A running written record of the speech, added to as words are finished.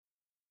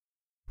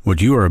What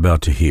you are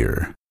about to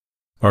hear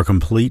are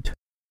complete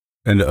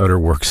and utter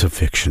works of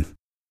fiction.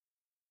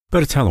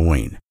 But it's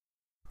Halloween.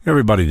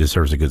 Everybody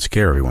deserves a good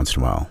scare every once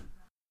in a while.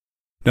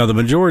 Now, the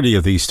majority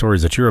of these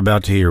stories that you're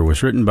about to hear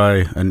was written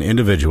by an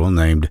individual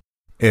named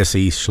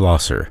S.E.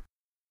 Schlosser.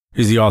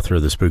 He's the author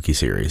of the Spooky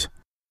series.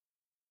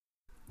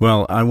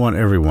 Well, I want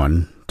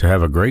everyone to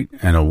have a great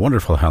and a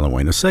wonderful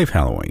Halloween, a safe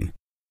Halloween.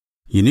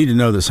 You need to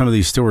know that some of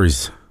these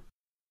stories,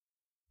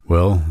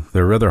 well,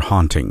 they're rather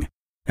haunting,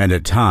 and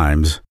at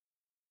times,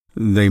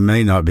 they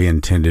may not be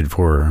intended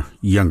for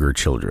younger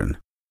children.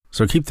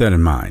 So keep that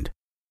in mind.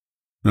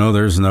 No,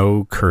 there's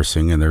no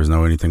cursing and there's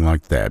no anything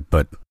like that,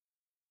 but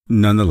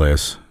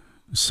nonetheless,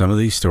 some of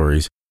these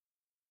stories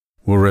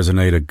will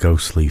resonate a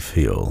ghostly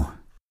feel.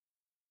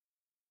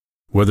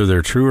 Whether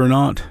they're true or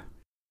not,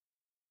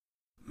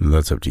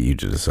 that's up to you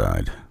to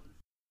decide.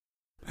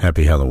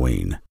 Happy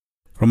Halloween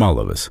from all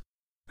of us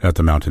at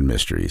the Mountain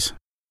Mysteries.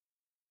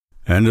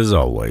 And as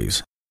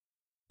always,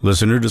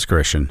 listener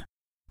discretion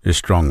is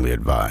strongly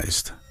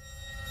advised.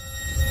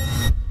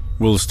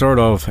 We'll start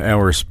off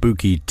our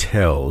spooky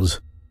tales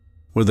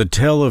with a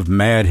tale of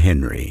Mad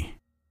Henry.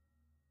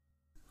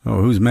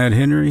 Oh, who's Mad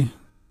Henry?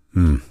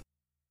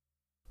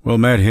 Well,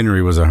 Mad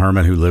Henry was a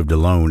hermit who lived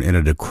alone in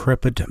a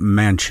decrepit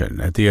mansion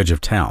at the edge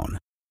of town.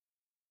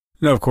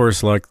 Now, of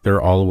course, like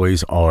there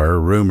always are,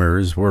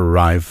 rumors were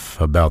rife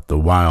about the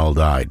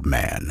wild-eyed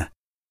man.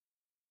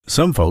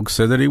 Some folks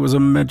said that he was a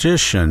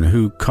magician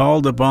who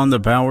called upon the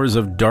powers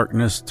of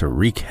darkness to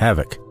wreak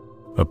havoc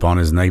upon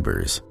his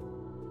neighbors.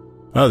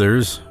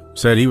 Others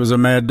said he was a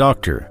mad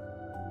doctor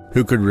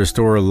who could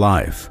restore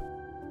life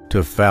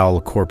to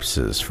foul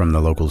corpses from the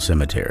local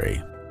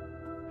cemetery.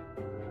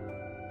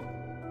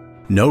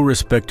 No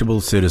respectable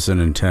citizen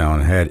in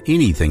town had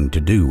anything to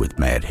do with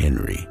Mad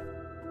Henry.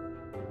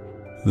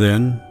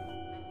 Then,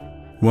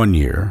 one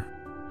year,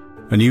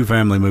 a new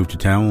family moved to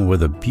town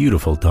with a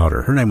beautiful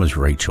daughter. Her name was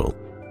Rachel,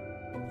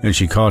 and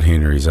she caught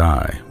Henry's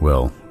eye.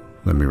 Well,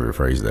 let me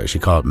rephrase that. She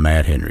caught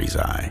Mad Henry's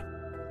eye.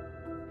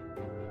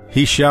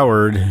 He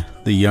showered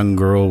the young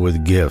girl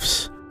with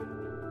gifts,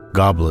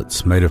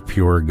 goblets made of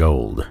pure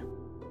gold,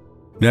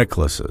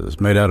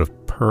 necklaces made out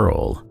of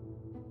pearl,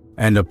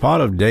 and a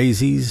pot of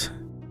daisies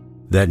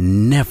that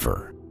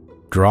never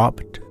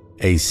dropped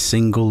a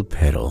single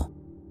petal.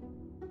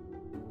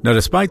 Now,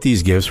 despite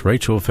these gifts,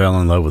 Rachel fell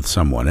in love with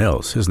someone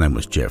else. His name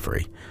was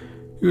Jeffrey.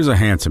 He was a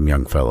handsome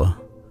young fellow,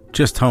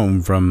 just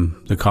home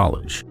from the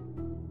college.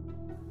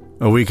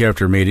 A week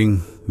after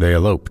meeting, they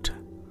eloped,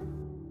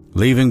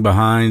 leaving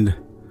behind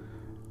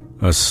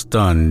a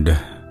stunned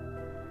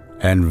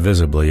and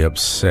visibly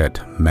upset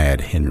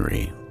Mad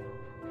Henry.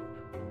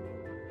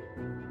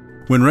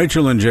 When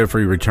Rachel and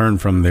Jeffrey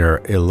returned from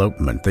their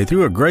elopement, they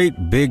threw a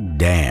great big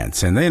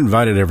dance and they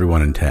invited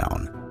everyone in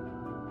town.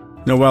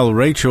 Now, while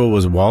Rachel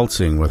was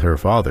waltzing with her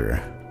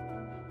father,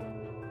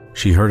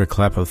 she heard a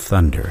clap of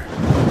thunder.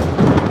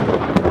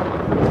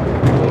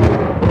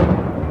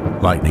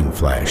 Lightning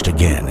flashed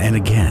again and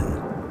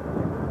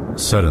again.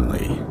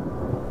 Suddenly,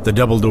 the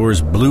double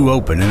doors blew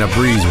open and a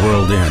breeze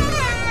whirled in,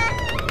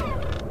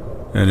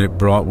 and it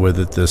brought with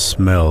it the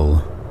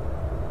smell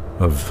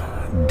of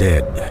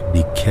dead,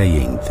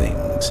 decaying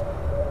things.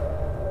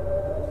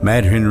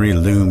 Mad Henry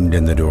loomed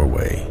in the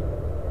doorway,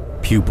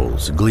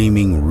 pupils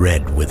gleaming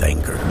red with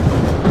anger.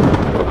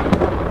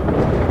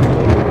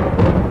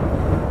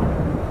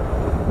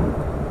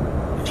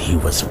 He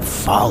was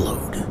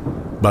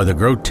followed by the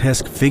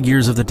grotesque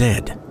figures of the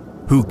dead,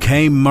 who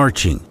came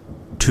marching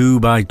 2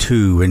 by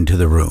 2 into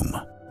the room.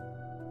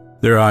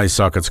 Their eye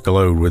sockets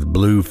glowed with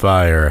blue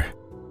fire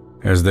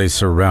as they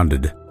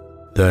surrounded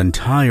the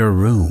entire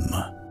room.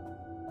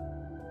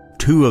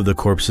 2 of the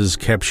corpses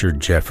captured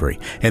Jeffrey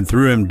and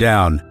threw him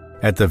down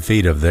at the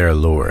feet of their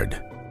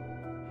lord.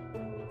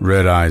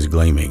 Red eyes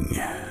gleaming,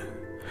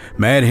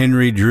 Mad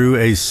Henry drew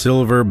a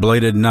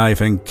silver-bladed knife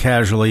and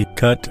casually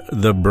cut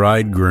the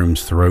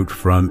bridegroom's throat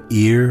from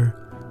ear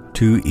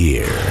to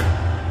ear.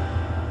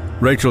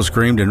 Rachel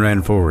screamed and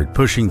ran forward,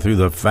 pushing through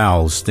the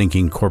foul,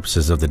 stinking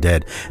corpses of the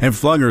dead, and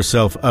flung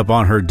herself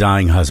upon her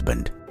dying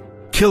husband.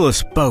 "Kill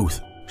us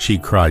both," she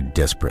cried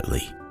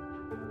desperately.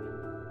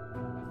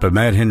 But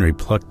Mad Henry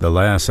plucked the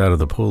lass out of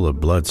the pool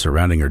of blood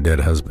surrounding her dead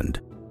husband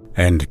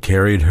and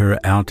carried her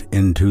out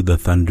into the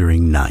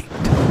thundering night.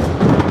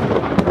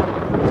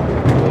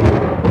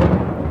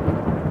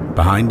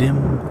 Behind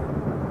him,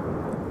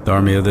 the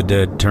army of the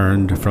dead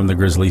turned from the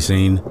grisly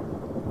scene,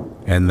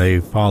 and they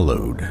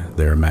followed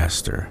their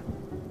master.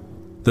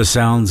 The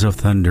sounds of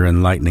thunder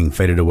and lightning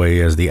faded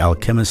away as the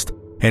alchemist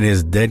and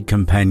his dead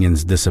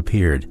companions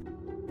disappeared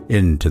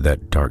into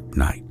that dark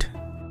night.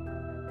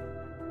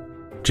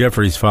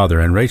 Jeffrey's father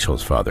and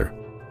Rachel's father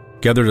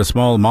gathered a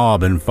small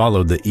mob and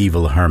followed the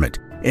evil hermit,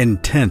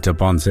 intent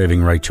upon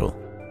saving Rachel.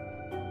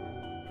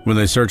 When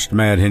they searched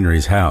Mad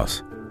Henry's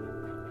house,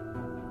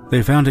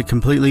 they found it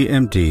completely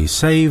empty,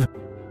 save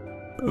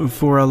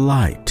for a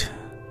light,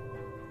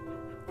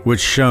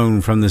 which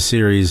shone from the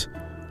series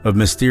of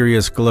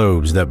mysterious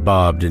globes that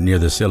bobbed near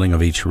the ceiling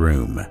of each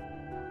room.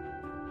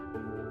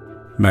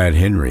 Mad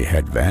Henry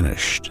had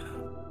vanished.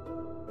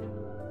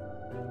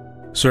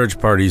 Search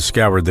parties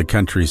scoured the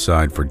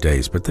countryside for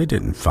days, but they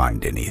didn't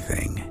find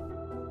anything.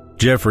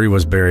 Jeffrey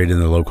was buried in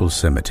the local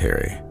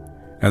cemetery,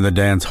 and the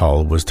dance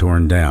hall was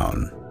torn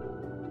down.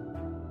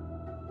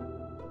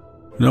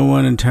 No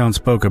one in town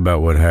spoke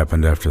about what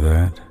happened after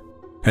that,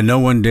 and no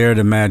one dared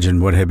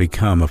imagine what had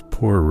become of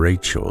poor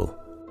Rachel.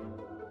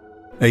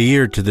 A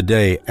year to the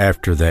day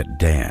after that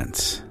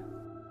dance,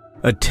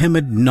 a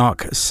timid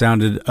knock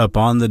sounded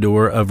upon the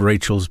door of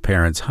Rachel's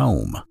parents'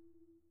 home.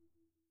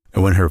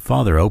 And when her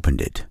father opened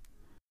it,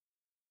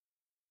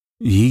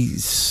 he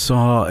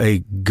saw a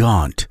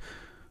gaunt,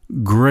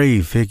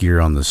 gray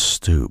figure on the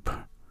stoop.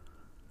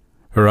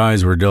 Her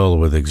eyes were dull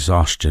with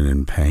exhaustion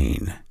and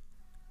pain.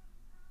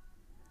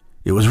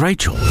 It was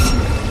Rachel.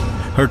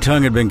 Her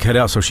tongue had been cut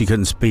out so she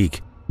couldn't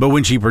speak, but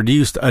when she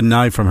produced a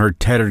knife from her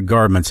tattered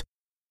garments,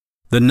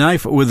 the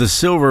knife with a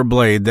silver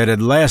blade that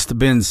had last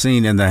been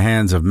seen in the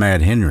hands of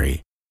Mad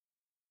Henry,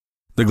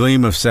 the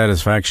gleam of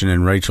satisfaction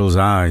in Rachel's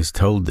eyes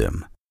told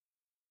them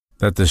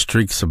that the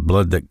streaks of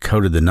blood that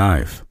coated the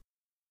knife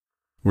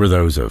were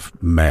those of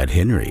Mad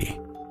Henry.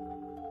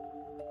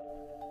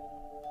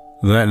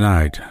 That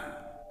night,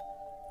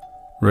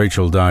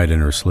 Rachel died in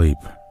her sleep,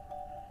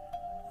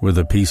 with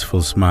a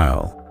peaceful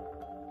smile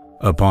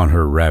upon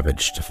her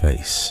ravaged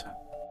face.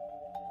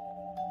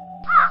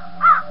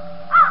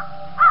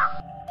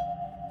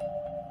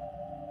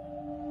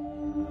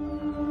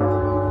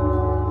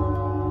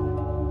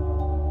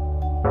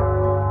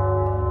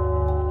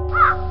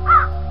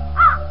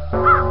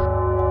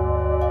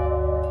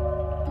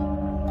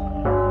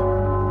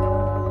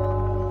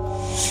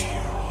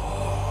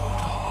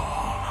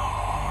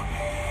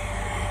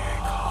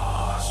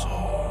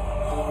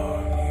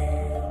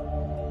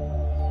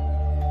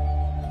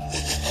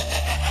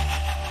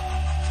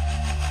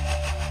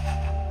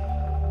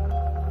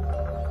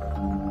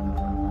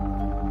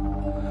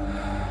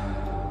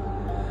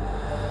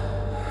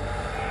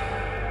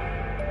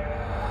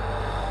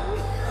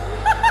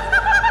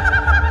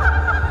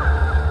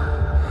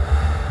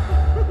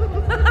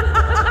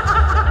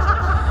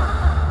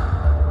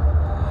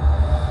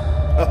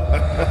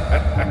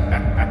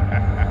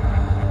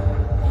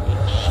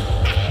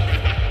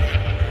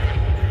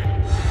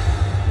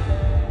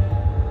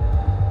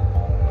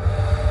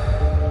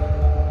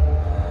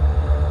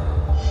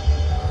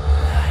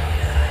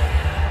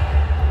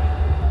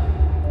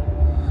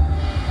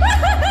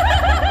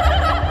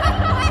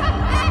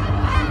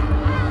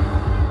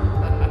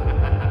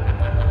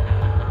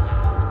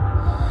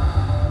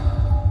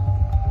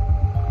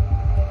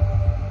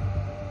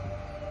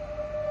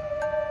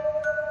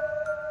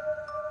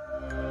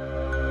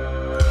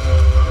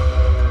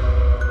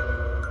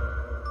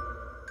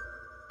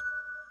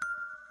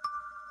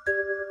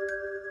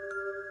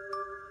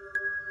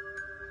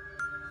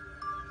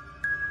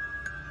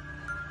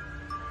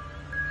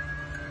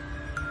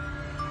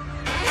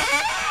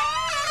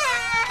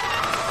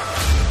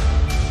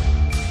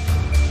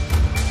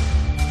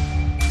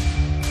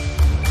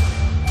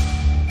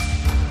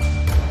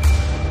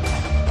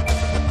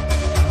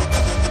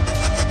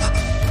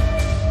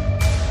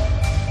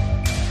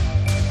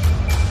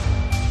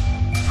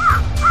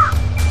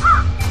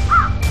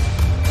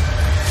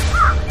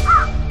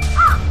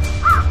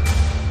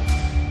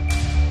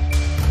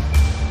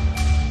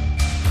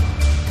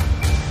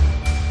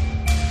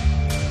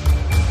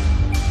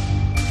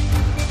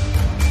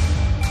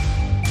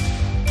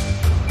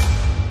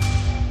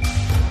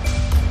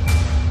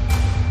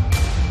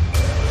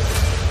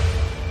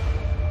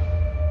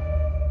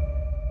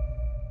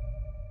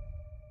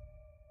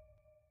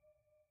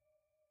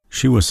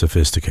 She was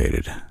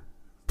sophisticated,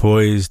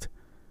 poised,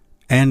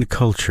 and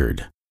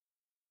cultured.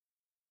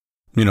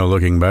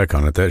 Looking back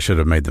on it, that should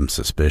have made them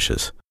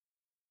suspicious.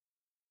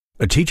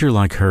 A teacher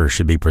like her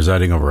should be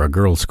presiding over a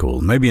girls'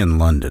 school, maybe in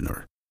London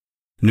or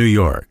New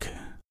York,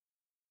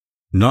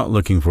 not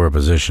looking for a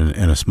position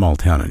in a small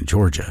town in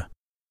Georgia.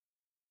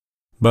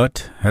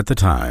 But, at the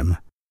time,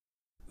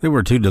 they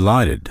were too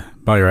delighted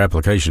by her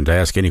application to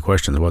ask any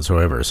questions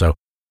whatsoever, so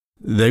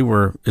they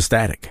were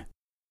ecstatic.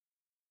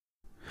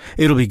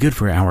 "It'll be good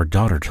for our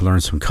daughter to learn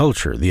some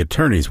culture," the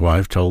attorney's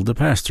wife told the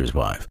pastor's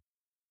wife.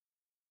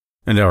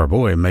 "And our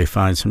boy may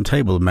find some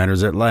table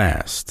manners at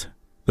last,"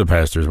 the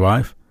pastor's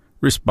wife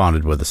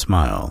responded with a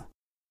smile.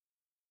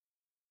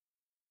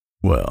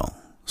 Well,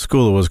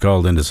 school was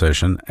called into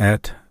session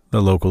at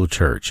the local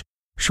church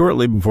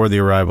shortly before the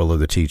arrival of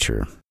the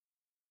teacher.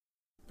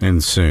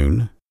 And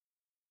soon,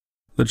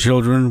 the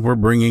children were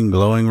bringing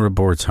glowing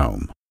reports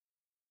home.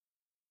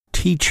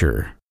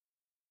 Teacher,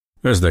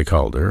 as they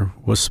called her,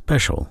 was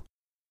special.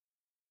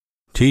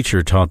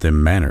 Teacher taught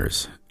them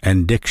manners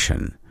and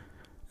diction,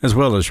 as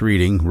well as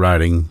reading,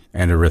 writing,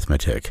 and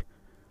arithmetic.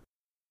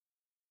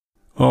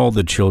 All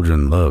the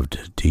children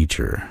loved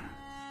Teacher.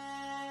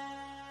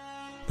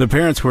 The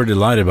parents were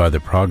delighted by the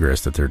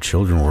progress that their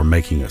children were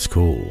making at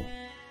school.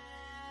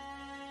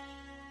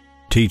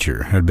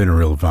 Teacher had been a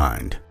real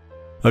find,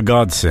 a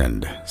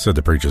godsend, said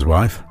the preacher's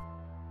wife.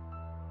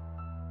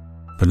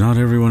 But not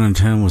everyone in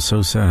town was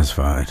so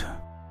satisfied.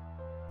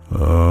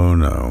 Oh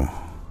no.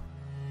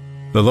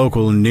 The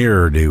local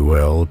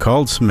ne'er-do-well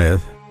called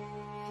Smith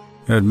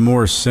had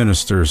more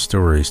sinister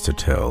stories to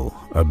tell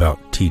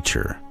about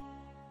Teacher.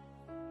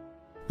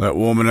 "That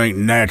woman ain't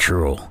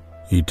natural,"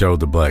 he told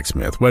the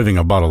blacksmith, waving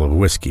a bottle of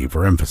whiskey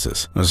for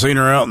emphasis. "I seen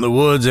her out in the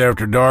woods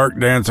after dark,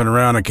 dancing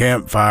around a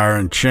campfire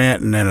and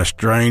chanting in a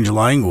strange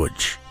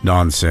language."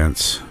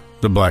 "Nonsense,"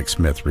 the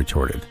blacksmith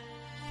retorted,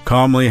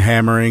 calmly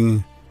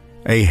hammering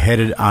a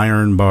heated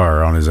iron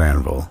bar on his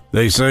anvil.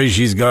 "They say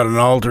she's got an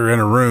altar in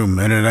a room,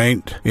 and it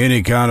ain't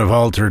any kind of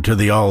altar to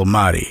the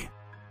Almighty,"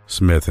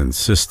 Smith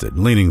insisted,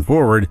 leaning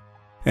forward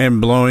and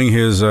blowing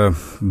his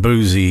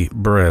boozy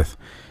breath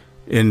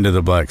into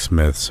the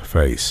blacksmith's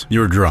face.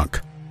 "You're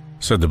drunk,"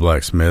 said the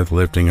blacksmith,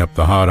 lifting up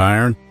the hot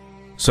iron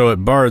so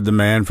it barred the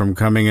man from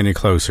coming any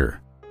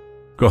closer.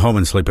 "Go home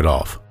and sleep it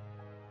off."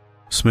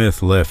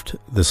 Smith left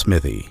the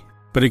smithy,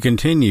 but he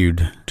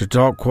continued to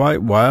talk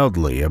quite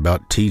wildly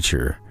about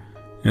Teacher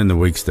in the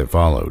weeks that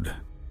followed.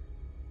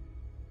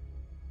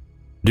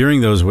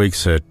 During those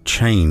weeks, a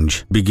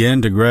change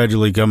began to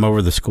gradually come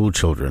over the school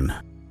children.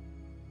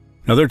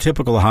 Now, their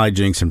typical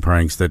hijinks and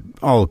pranks that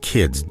all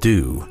kids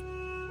do,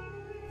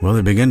 well,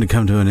 they began to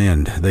come to an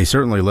end. They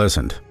certainly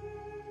listened.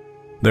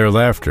 Their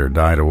laughter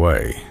died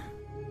away.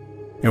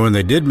 And when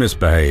they did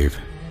misbehave,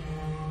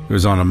 it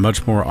was on a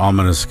much more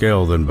ominous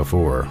scale than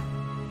before.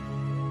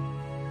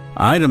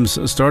 Items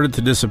started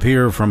to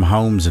disappear from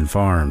homes and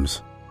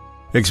farms.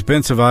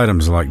 Expensive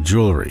items like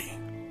jewelry,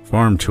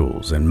 farm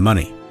tools, and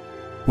money.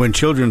 When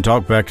children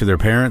talked back to their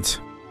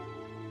parents,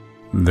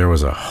 there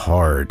was a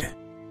hard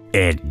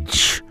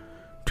edge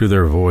to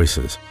their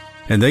voices,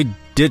 and they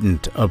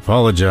didn't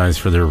apologize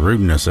for their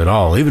rudeness at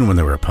all, even when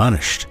they were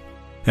punished.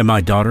 "And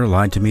my daughter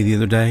lied to me the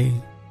other day,"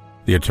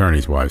 the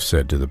attorney's wife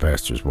said to the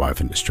pastor's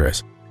wife in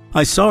distress.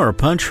 "I saw her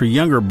punch her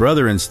younger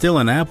brother and steal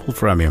an apple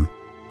from him.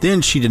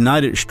 Then she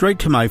denied it straight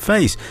to my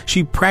face.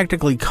 She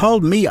practically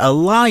called me a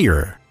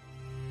liar."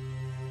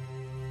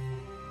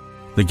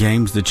 "The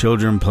games the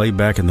children play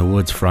back in the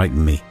woods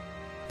frighten me,"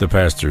 the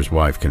pastor's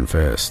wife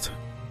confessed.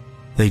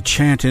 "They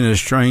chant in a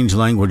strange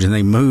language and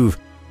they move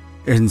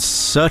in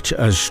such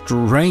a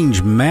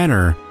strange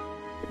manner.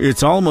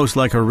 It's almost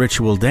like a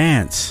ritual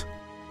dance."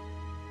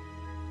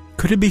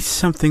 "Could it be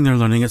something they're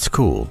learning at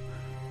school?"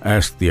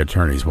 asked the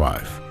attorney's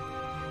wife.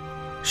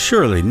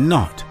 "Surely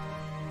not.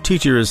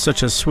 Teacher is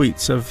such a sweet,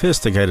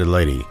 sophisticated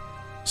lady,"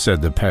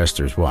 said the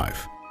pastor's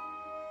wife.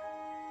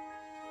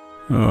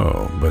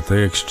 Oh, but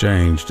they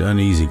exchanged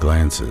uneasy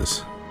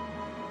glances.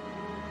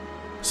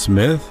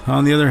 Smith,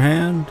 on the other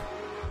hand,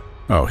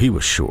 oh, he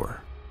was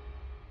sure.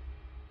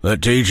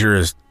 "That teacher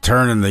is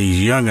turning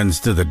these young'uns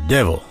to the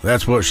devil.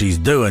 That's what she's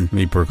doing,"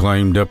 he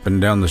proclaimed up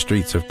and down the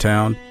streets of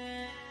town.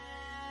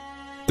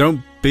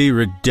 "Don't be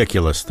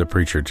ridiculous," the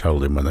preacher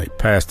told him when they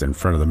passed in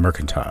front of the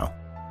mercantile.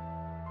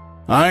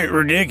 "I ain't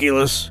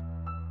ridiculous.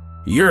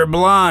 You're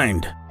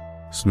blind,"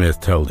 Smith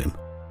told him.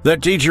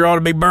 "That teacher ought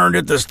to be burned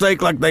at the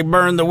stake like they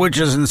burned the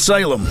witches in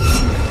Salem."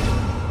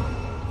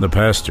 The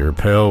pastor,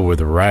 pale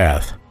with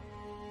wrath,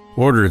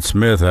 ordered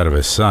Smith out of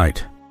his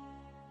sight.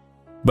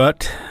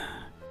 But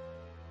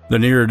the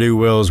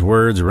ne'er-do-well's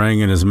words rang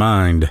in his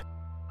mind,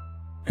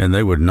 and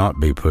they would not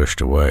be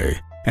pushed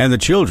away. And the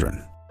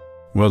children,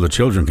 well, the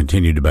children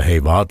continued to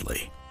behave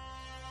oddly.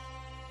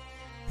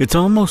 It's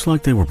almost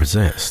like they were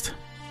possessed.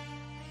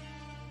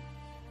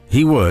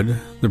 He would,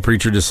 the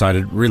preacher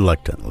decided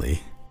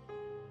reluctantly,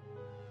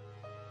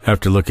 have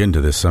to look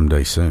into this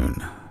someday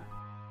soon.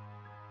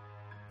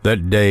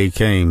 That day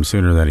came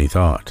sooner than he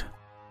thought.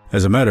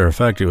 As a matter of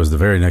fact, it was the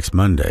very next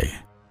Monday.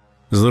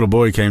 His little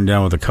boy came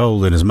down with a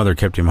cold and his mother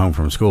kept him home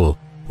from school.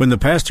 When the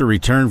pastor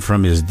returned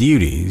from his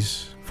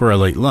duties for a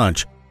late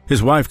lunch,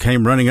 his wife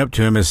came running up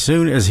to him as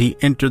soon as he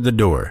entered the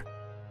door.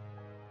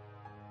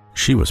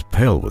 She was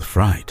pale with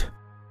fright.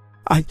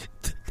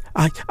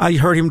 I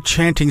heard him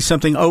chanting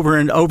something over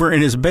and over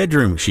in his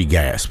bedroom," she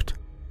gasped.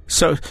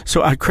 So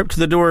I crept to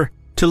the door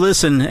to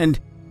listen, and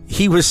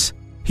he was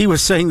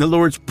saying the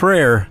Lord's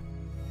Prayer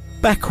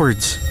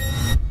backwards."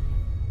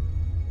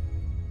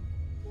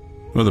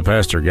 Well, the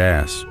pastor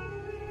gasped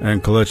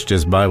and clutched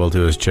his Bible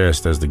to his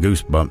chest as the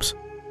goosebumps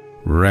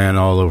ran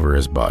all over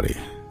his body.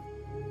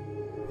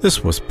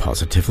 This was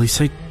positively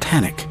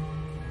satanic,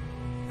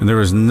 and there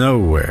was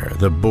nowhere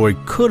the boy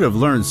could have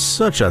learned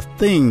such a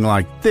thing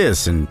like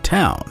this in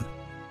town.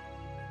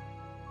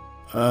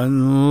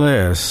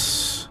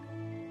 Unless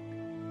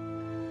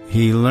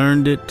he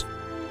learned it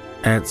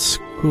at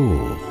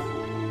school.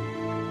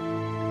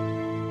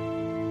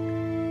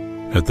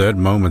 At that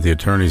moment, the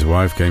attorney's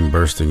wife came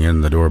bursting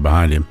in the door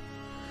behind him.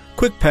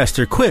 "Quick,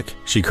 Pastor, quick!"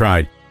 she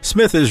cried.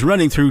 "Smith is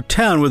running through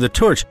town with a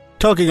torch,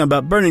 talking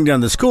about burning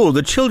down the school.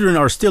 The children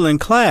are still in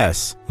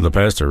class." The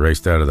pastor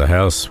raced out of the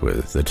house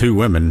with the two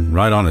women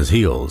right on his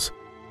heels.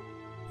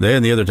 They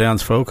and the other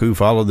townsfolk who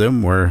followed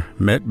them were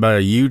met by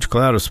a huge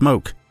cloud of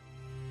smoke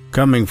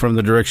coming from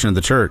the direction of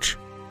the church,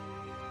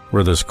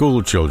 where the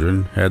school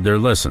children had their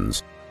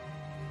lessons.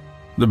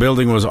 The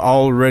building was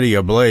already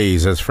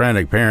ablaze as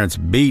frantic parents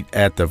beat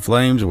at the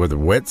flames with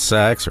wet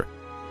sacks, or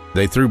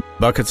they threw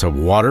buckets of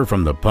water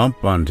from the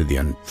pump onto the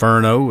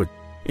inferno.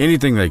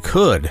 anything they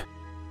could.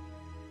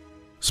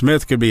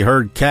 Smith could be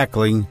heard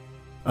cackling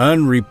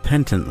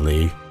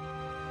unrepentantly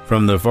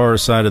from the far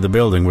side of the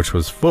building, which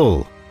was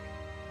full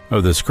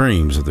of the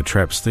screams of the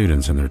trapped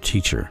students and their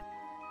teacher.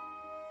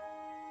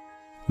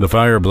 The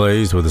fire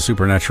blazed with a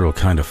supernatural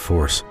kind of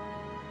force,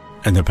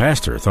 and the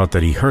pastor thought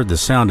that he heard the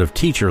sound of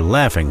teacher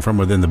laughing from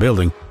within the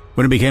building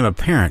when it became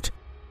apparent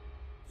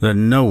that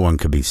no one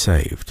could be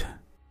saved.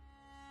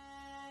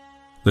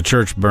 The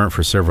church burnt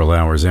for several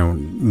hours,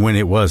 and when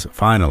it was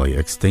finally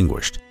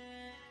extinguished,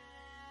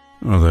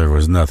 well, there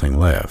was nothing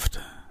left.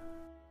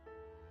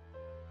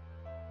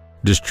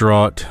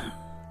 Distraught,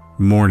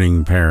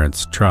 mourning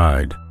parents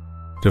tried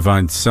to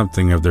find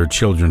something of their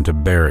children to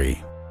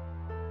bury,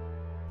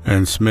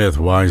 and Smith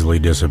wisely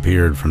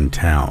disappeared from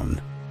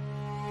town,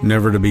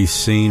 never to be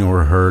seen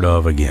or heard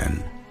of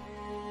again.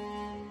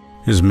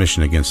 His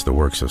mission against the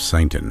works of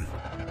Satan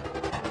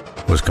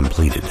was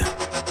completed.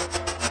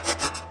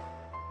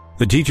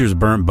 The teacher's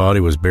burnt body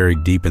was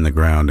buried deep in the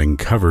ground and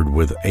covered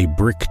with a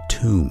brick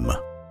tomb.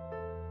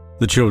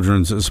 The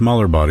children's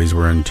smaller bodies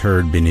were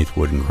interred beneath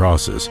wooden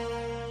crosses.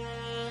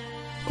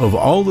 Of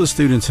all the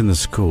students in the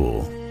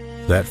school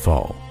that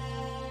fall,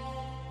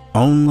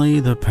 only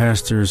the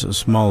pastor's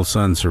small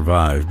son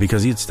survived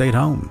because he had stayed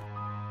home.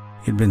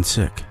 He'd been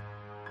sick.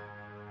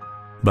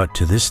 But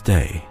to this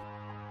day,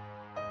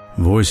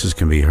 voices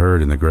can be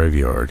heard in the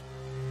graveyard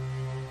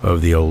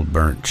of the old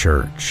burnt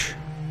church,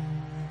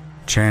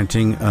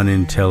 chanting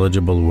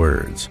unintelligible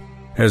words,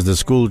 as the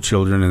school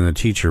children and the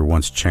teacher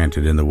once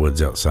chanted in the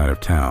woods outside of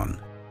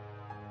town.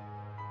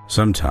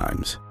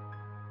 Sometimes,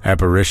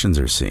 apparitions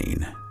are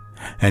seen,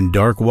 and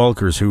dark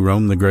walkers who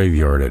roam the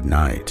graveyard at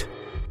night.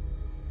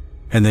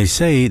 And they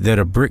say that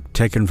a brick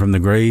taken from the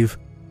grave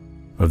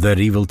of that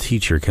evil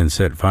teacher can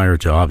set fire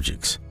to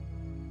objects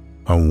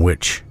on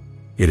which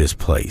it is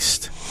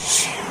placed.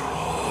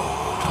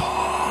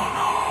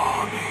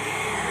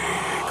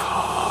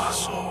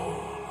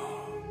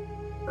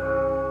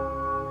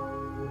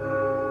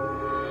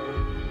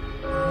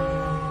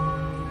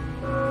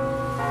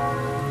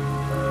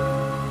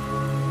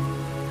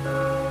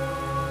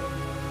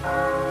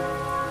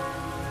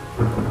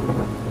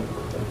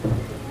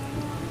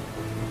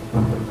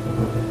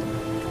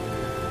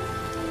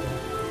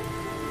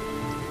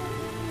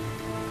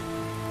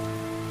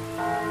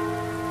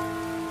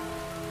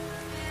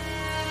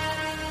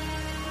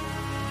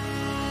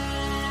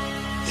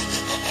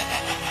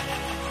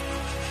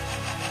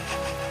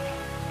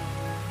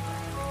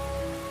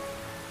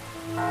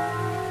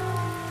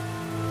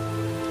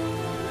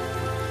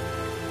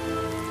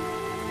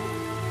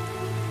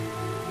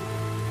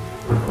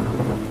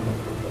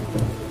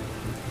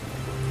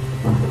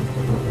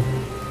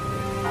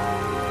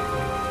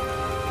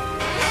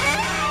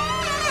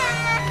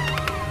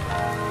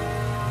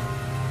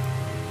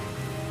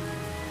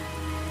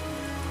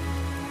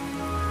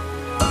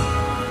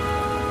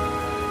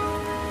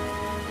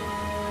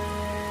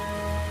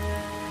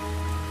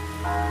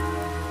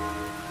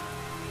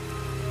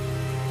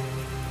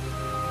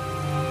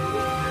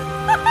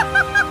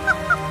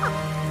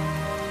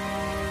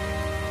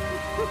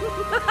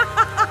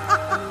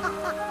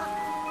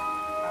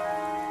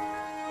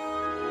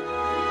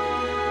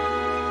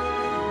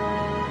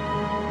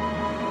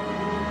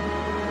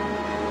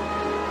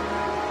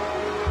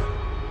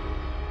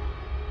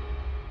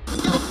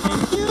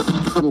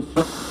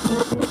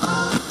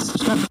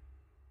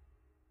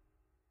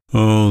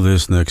 Oh,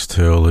 this next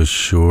tale is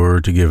sure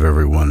to give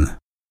everyone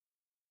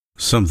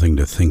something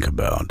to think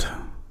about.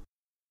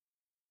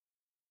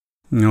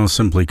 I'll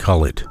simply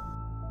call it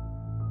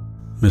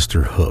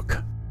Mr. Hook.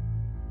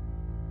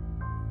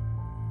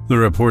 The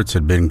reports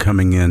had been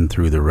coming in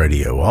through the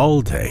radio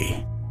all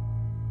day.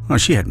 Well,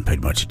 she hadn't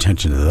paid much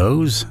attention to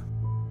those.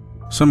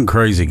 Some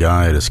crazy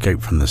guy had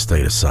escaped from the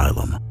state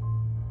asylum.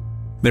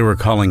 They were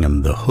calling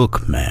him the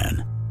Hook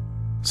Man,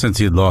 since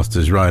he had lost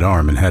his right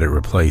arm and had it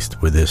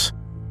replaced with this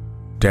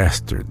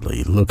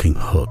dastardly-looking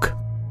hook.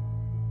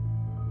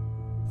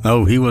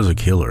 Oh, he was a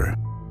killer,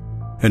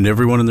 and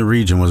everyone in the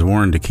region was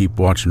warned to keep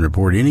watch and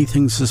report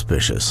anything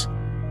suspicious.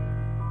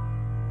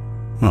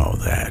 Oh,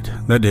 that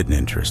didn't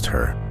interest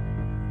her.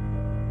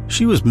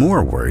 She was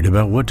more worried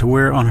about what to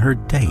wear on her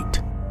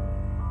date.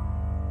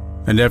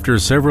 And after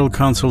several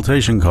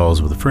consultation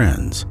calls with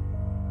friends,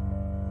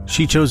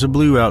 she chose a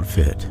blue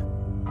outfit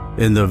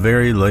in the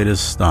very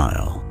latest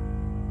style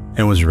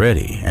and was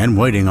ready and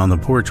waiting on the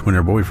porch when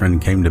her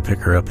boyfriend came to pick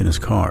her up in his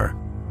car.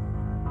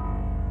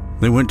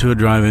 They went to a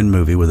drive-in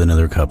movie with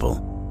another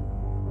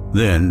couple,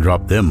 then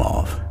dropped them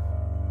off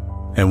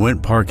and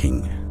went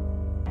parking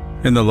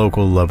in the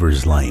local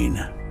lover's lane.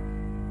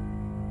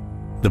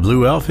 The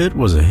blue outfit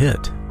was a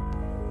hit,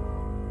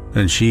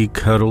 and she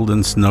cuddled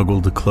and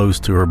snuggled close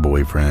to her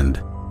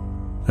boyfriend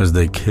as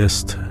they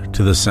kissed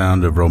to the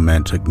sound of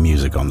romantic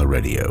music on the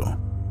radio.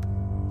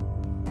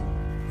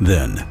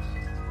 Then,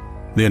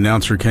 the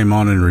announcer came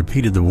on and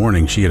repeated the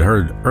warning she had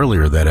heard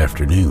earlier that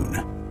afternoon.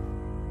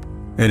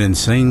 An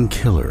insane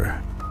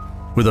killer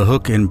with a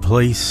hook in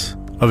place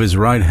of his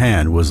right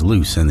hand was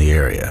loose in the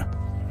area.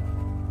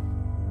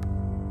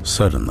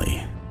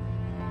 Suddenly,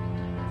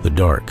 The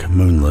dark,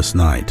 moonless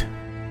night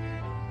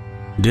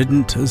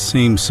didn't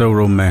seem so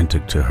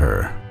romantic to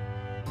her.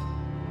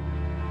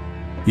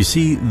 You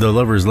see, the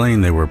lovers'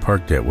 lane they were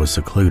parked at was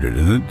secluded,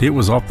 and it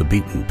was off the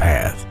beaten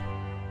path.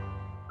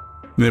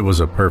 It was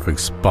a perfect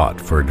spot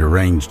for a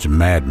deranged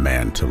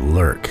madman to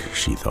lurk,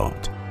 she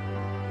thought,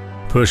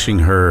 pushing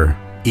her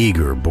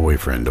eager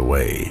boyfriend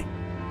away.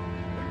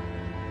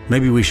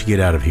 Maybe we should get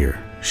out of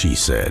here, she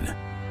said.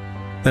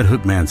 That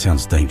hook man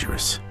sounds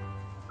dangerous.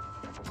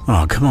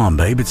 Oh, come on,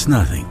 babe, it's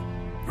nothing,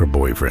 her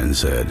boyfriend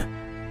said,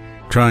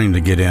 trying to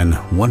get in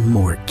one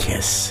more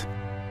kiss.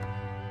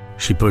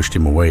 She pushed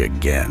him away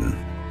again.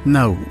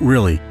 No,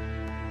 really,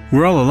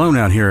 we're all alone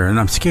out here and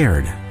I'm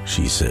scared,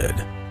 she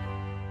said.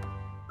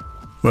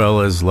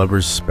 Well, as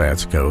lovers'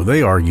 spats go,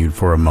 they argued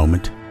for a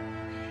moment.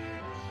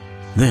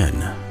 Then,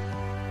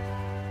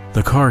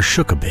 the car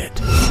shook a bit,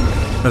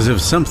 as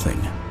if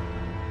something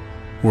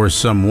or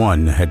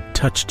someone had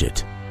touched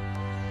it.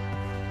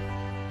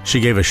 She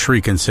gave a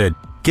shriek and said,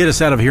 "Get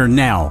us out of here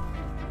now!"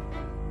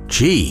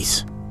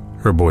 "Jeez,"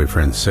 her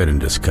boyfriend said in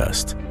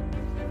disgust.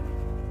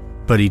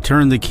 But he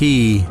turned the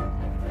key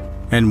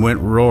and went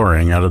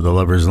roaring out of the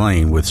lovers'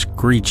 lane with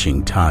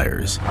screeching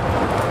tires.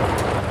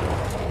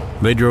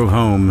 They drove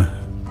home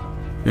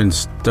in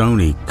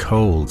stony,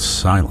 cold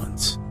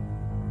silence.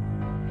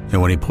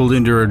 And when he pulled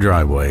into her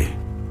driveway,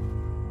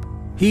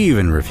 he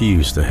even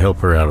refused to help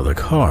her out of the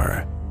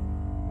car.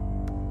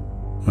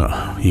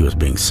 Oh, he was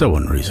being so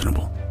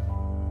unreasonable.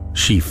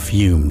 She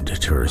fumed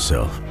to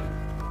herself.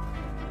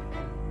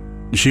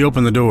 She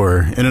opened the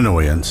door in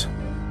annoyance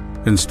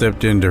and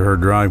stepped into her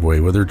driveway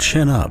with her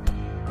chin up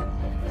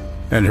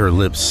and her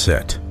lips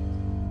set.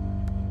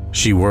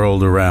 She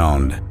whirled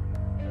around.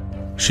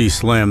 She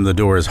slammed the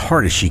door as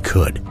hard as she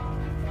could.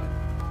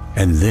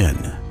 And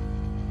then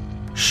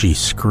she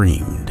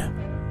screamed.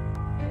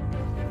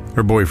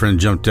 Her boyfriend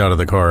jumped out of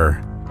the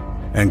car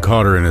and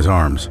caught her in his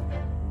arms.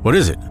 "What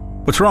is it?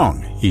 What's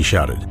wrong?" he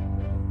shouted.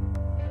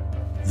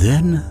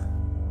 Then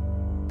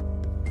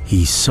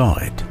he saw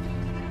it.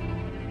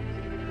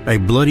 A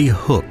bloody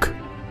hook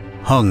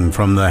hung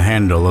from the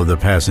handle of the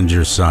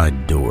passenger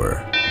side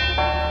door.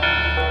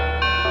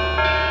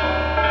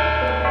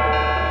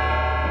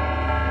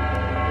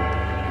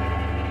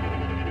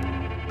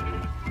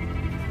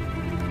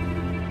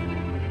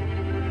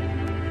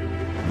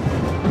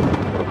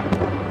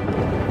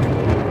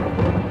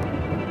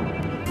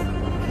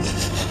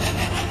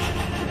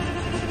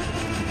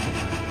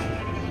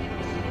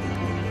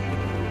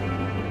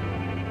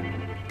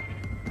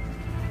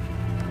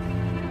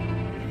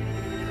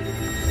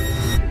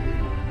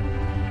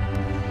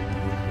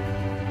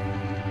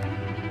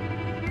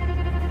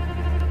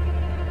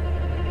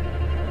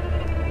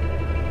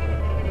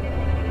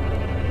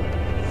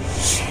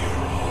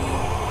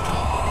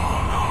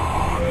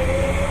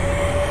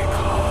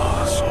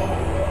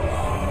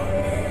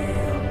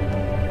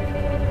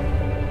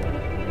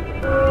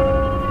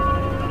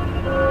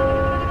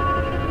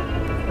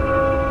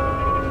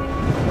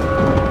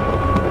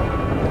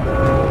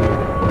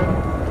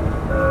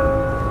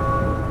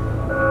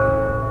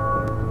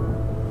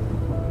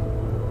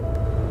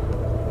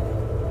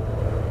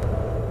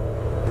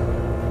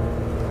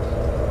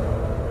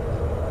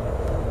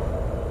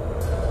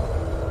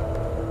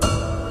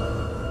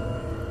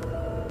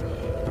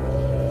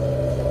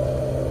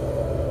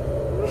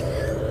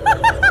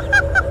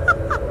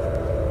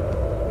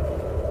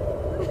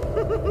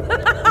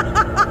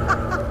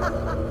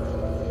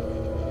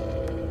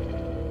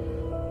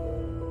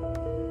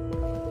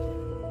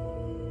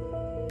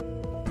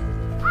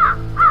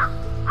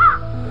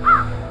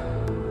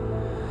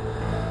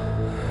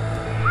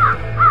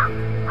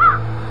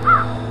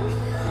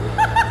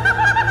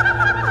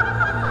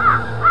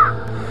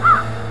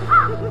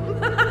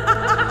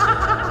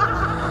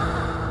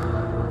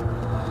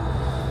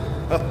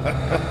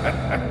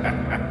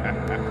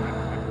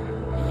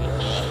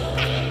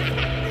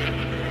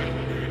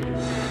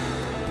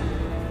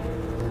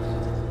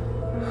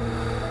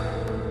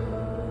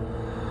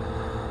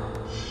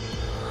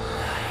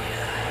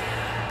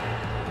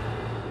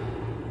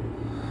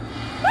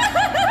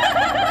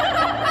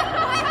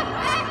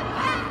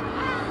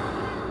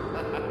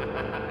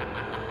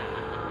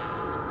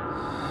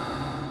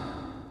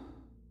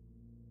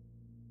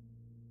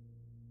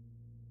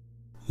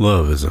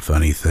 Love is a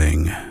funny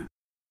thing.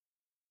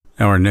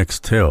 Our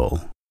next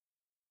tale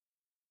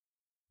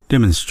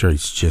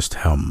demonstrates just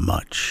how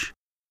much,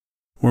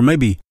 or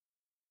maybe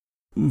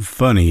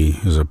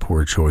funny is a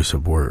poor choice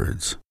of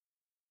words.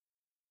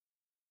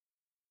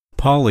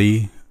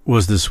 Polly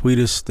was the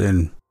sweetest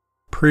and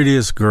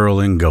prettiest girl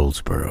in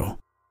Goldsboro,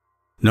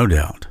 no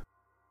doubt.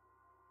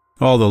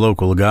 All the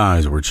local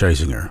guys were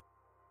chasing her,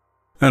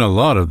 and a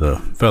lot of the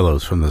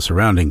fellows from the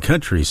surrounding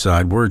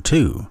countryside were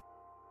too.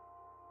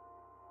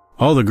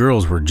 All the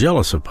girls were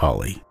jealous of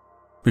Polly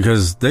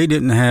because they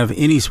didn't have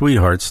any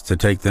sweethearts to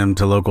take them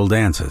to local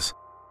dances.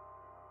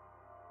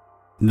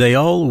 They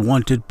all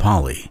wanted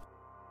Polly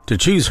to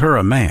choose her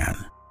a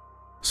man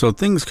so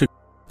things could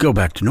go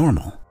back to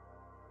normal.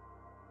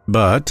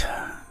 But,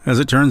 as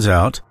it turns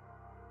out,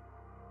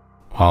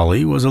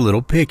 Polly was a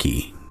little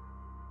picky.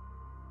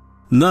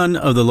 None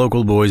of the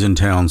local boys in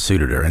town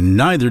suited her, and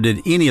neither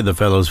did any of the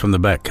fellows from the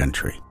back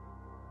country.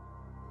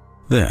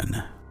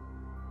 Then,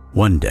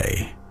 one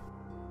day,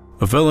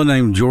 a fellow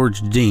named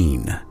George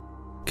Dean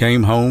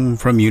came home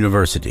from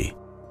university,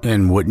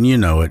 and wouldn't you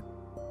know it,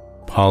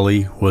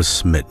 Polly was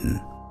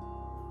smitten.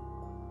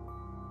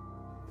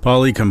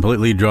 Polly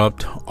completely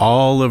dropped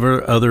all of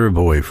her other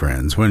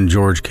boyfriends when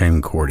George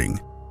came courting.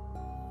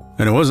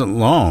 And it wasn't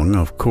long,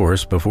 of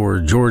course, before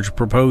George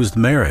proposed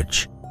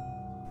marriage.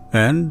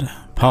 And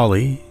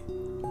Polly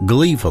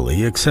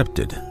gleefully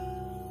accepted.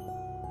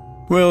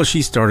 Well,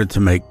 she started to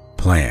make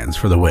plans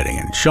for the wedding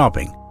and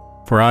shopping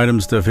for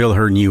items to fill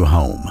her new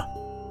home.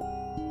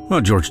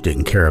 Well, George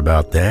didn't care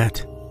about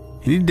that,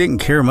 and he didn't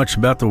care much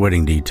about the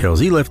wedding details.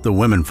 He left the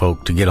women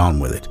folk to get on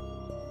with it,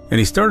 and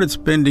he started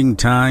spending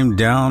time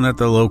down at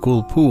the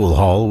local pool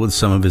hall with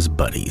some of his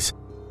buddies.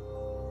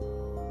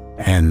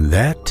 And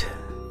that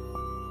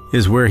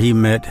is where he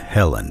met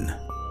Helen,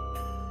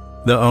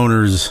 the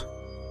owner's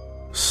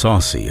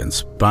saucy and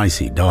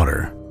spicy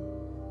daughter.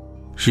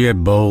 She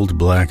had bold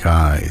black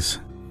eyes,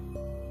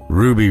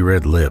 ruby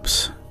red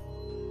lips,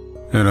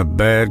 and a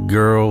bad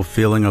girl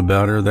feeling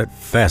about her that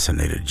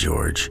fascinated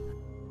George.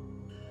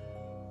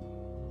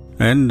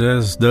 And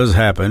as does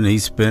happen, he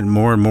spent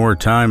more and more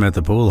time at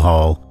the pool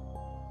hall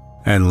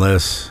and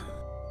less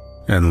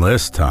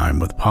time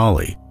with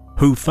Polly,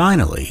 who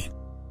finally,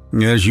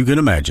 as you can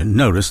imagine,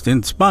 noticed,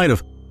 in spite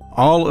of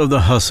all of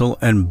the hustle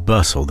and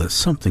bustle, that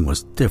something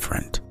was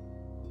different.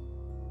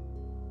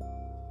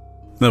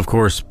 Of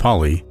course,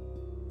 Polly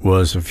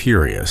was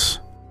furious.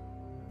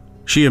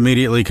 She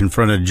immediately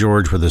confronted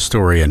George with the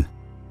story, and,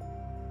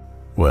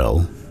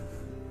 well,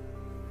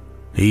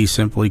 he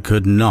simply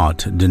could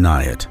not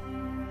deny it.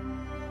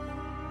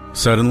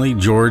 Suddenly,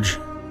 George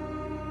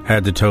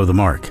had to toe the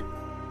mark.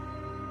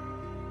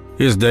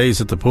 His days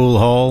at the pool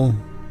hall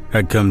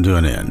had come to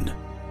an end,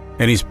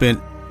 and he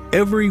spent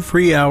every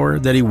free hour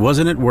that he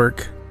wasn't at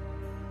work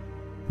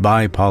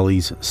by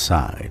Polly's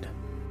side.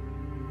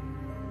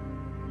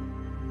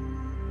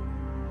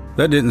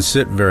 That didn't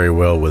sit very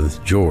well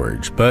with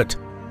George, but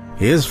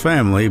his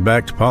family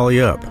backed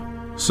Polly up,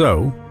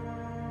 so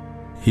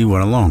he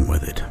went along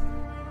with it.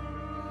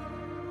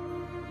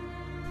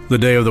 The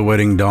day of the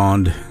wedding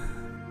dawned.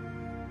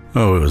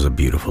 Oh, it was a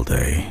beautiful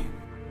day.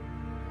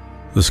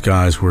 The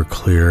skies were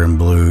clear and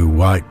blue,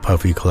 white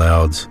puffy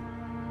clouds.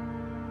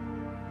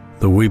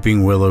 The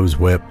weeping willows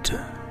wept,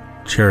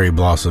 cherry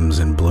blossoms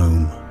in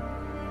bloom.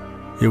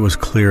 It was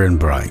clear and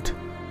bright.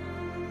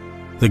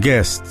 The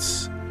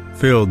guests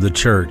filled the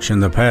church,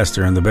 and the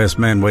pastor and the best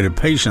man waited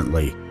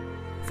patiently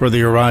for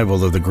the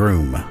arrival of the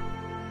groom.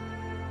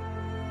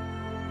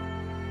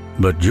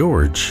 But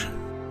George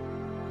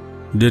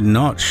did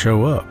not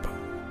show up.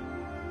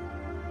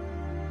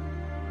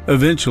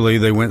 Eventually,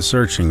 they went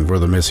searching for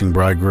the missing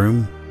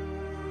bridegroom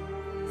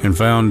and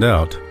found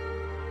out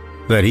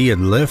that he had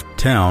left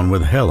town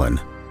with Helen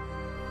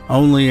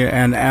only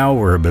an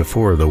hour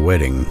before the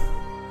wedding.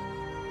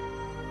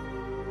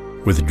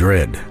 With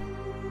dread,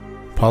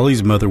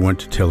 Polly's mother went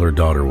to tell her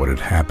daughter what had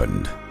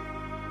happened.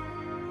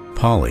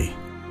 Polly,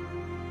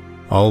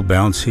 all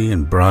bouncy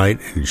and bright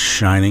and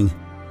shining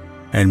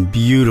and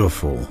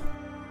beautiful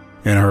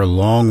in her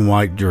long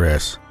white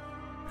dress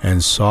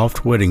and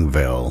soft wedding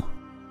veil,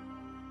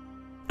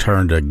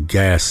 turned a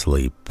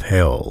ghastly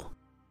pale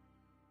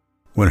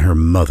when her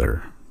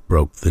mother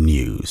broke the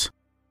news.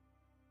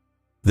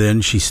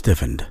 Then she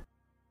stiffened,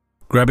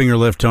 grabbing her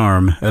left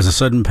arm as a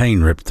sudden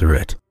pain ripped through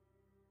it.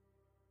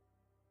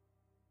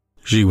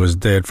 She was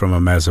dead from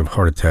a massive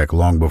heart attack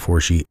long before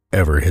she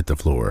ever hit the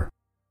floor.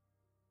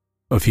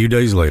 A few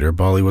days later,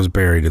 Polly was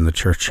buried in the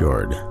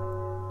churchyard,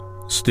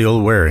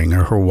 still wearing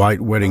her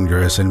white wedding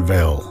dress and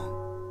veil.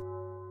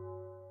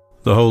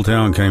 The whole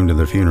town came to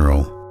the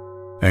funeral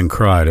and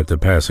cried at the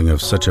passing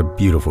of such a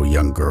beautiful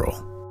young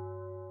girl.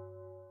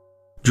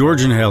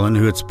 George and Helen,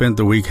 who had spent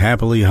the week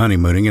happily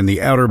honeymooning in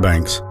the Outer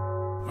Banks,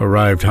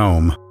 arrived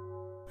home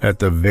at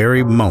the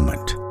very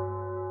moment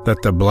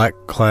that the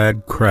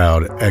black-clad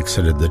crowd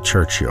exited the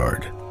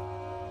churchyard.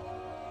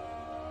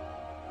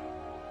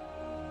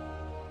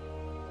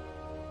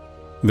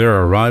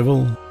 Their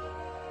arrival,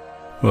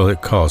 well,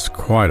 it caused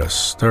quite a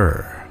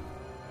stir.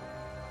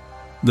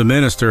 The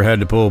minister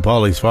had to pull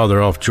Polly's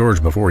father off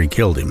George before he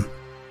killed him,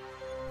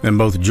 and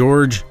both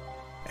George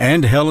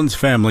and Helen's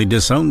family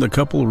disowned the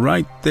couple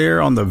right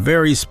there on the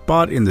very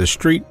spot in the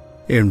street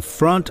in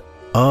front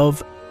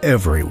of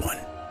everyone.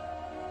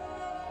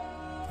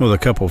 Well, the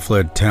couple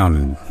fled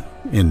town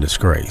in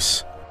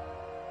disgrace.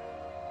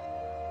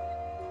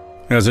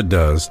 As it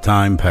does,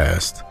 time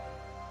passed,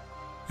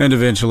 and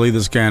eventually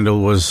the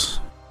scandal was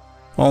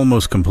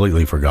almost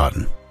completely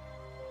forgotten.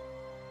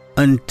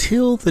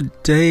 Until the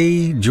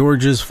day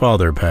George's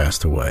father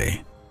passed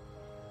away.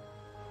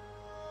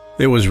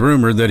 It was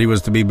rumored that he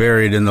was to be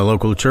buried in the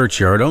local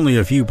churchyard only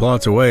a few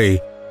plots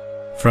away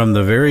from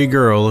the very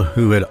girl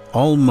who had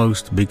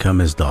almost become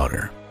his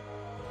daughter.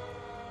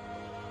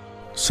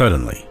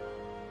 Suddenly,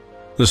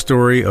 the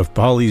story of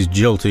Polly's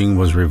jilting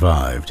was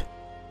revived,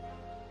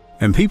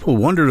 and people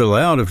wondered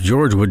aloud if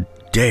George would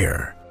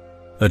dare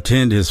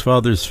attend his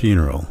father's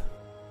funeral.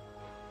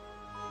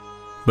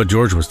 But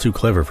George was too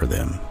clever for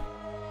them.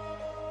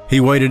 He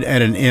waited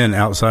at an inn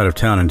outside of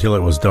town until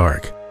it was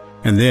dark,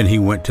 and then he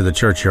went to the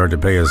churchyard to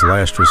pay his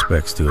last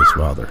respects to his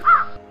father.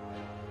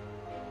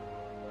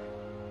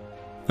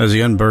 As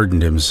he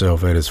unburdened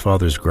himself at his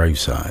father's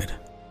graveside,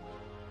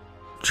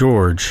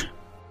 George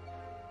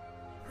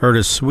heard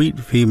a sweet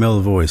female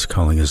voice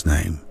calling his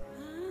name.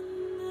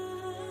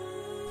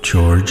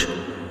 "George,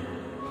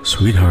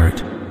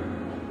 sweetheart."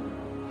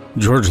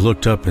 George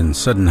looked up in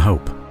sudden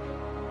hope.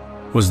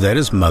 Was that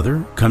his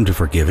mother come to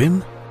forgive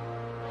him?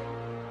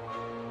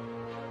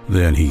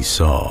 Then he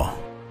saw,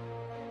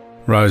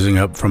 rising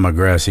up from a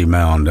grassy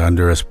mound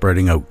under a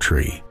spreading oak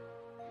tree,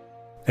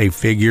 a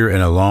figure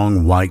in a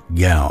long white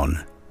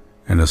gown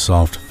and a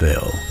soft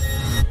veil.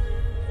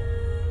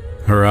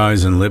 Her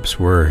eyes and lips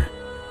were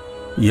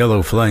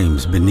yellow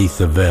flames beneath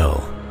the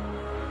veil,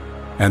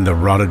 and the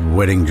rotted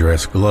wedding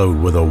dress glowed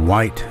with a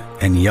white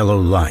and yellow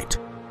light.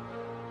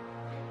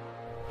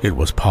 It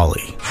was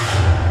Polly.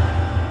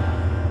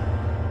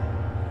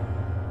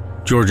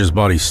 George's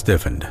body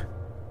stiffened,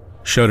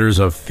 shudders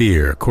of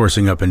fear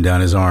coursing up and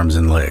down his arms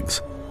and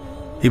legs.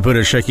 He put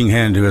a shaking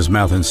hand to his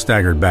mouth and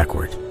staggered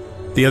backward,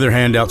 the other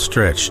hand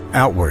outstretched,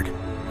 outward,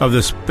 of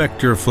the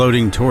specter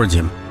floating towards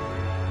him.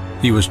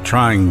 He was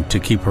trying to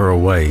keep her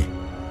away.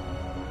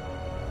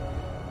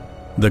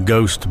 The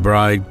ghost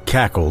bride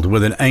cackled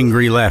with an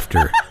angry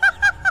laughter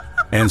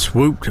and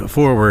swooped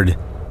forward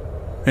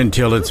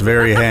until its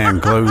very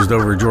hand closed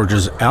over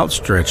George's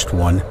outstretched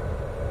one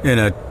in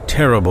a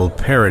terrible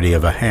parody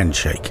of a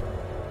handshake.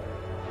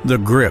 The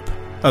grip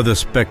of the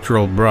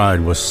spectral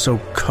bride was so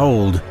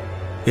cold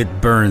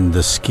it burned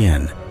the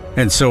skin,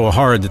 and so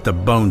hard that the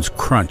bones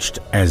crunched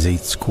as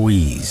it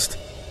squeezed.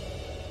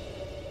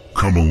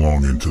 "Come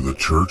along into the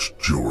church,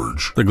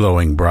 George," the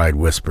glowing bride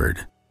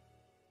whispered.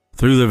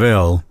 Through the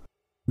veil,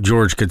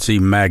 George could see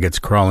maggots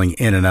crawling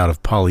in and out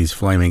of Polly's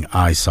flaming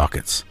eye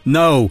sockets.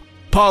 "No!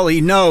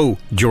 Polly, no!"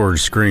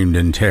 George screamed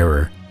in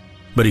terror,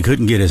 but he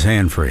couldn't get his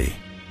hand free.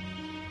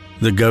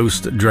 The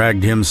ghost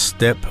dragged him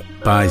step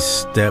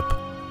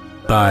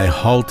by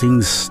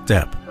halting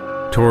step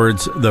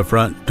towards the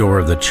front door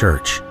of the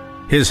church.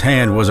 His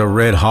hand was a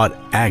red-hot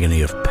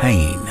agony of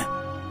pain,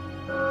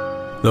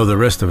 though the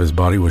rest of his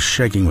body was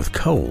shaking with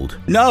cold.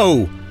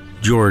 "No!"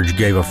 George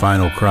gave a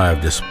final cry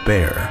of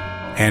despair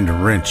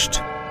and wrenched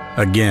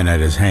again at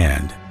his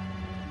hand.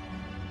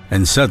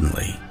 And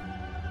suddenly,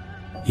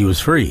 he was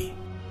free.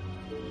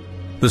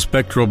 The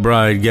spectral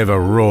bride gave a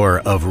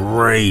roar of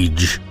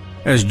rage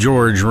as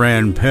George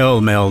ran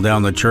pell-mell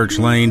down the church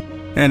lane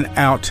and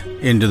out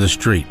into the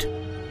street.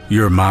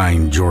 "You're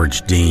mine,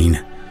 George Dean.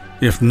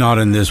 If not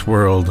in this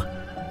world,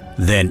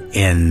 then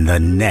in the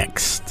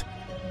next,"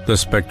 the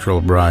spectral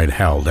bride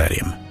howled at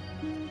him.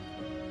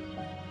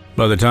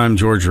 By the time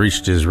George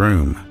reached his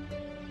room,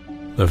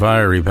 the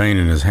fiery pain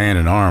in his hand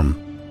and arm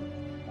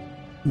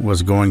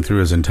was going through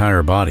his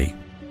entire body.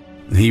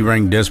 He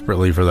rang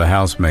desperately for the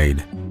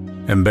housemaid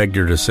and begged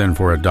her to send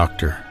for a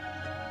doctor.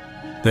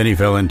 Then he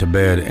fell into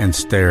bed and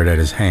stared at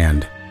his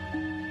hand,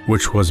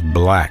 which was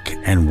black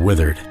and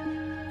withered,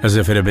 as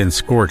if it had been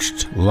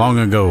scorched long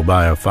ago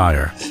by a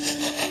fire.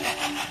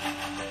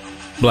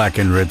 Black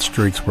and red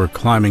streaks were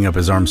climbing up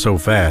his arm so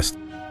fast,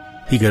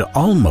 he could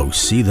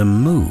almost see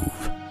them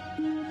move.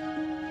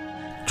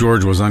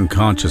 George was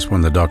unconscious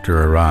when the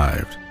doctor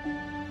arrived,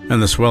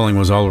 and the swelling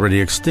was already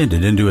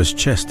extended into his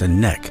chest and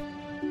neck.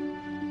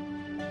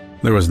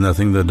 There was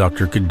nothing the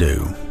doctor could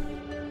do.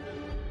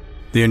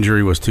 The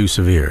injury was too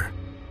severe,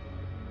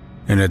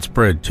 and had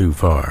spread too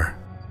far.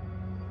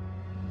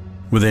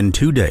 Within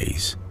 2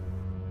 days,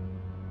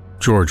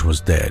 George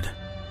was dead.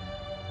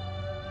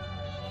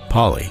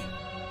 Polly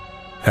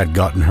had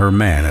gotten her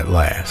man at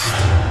last.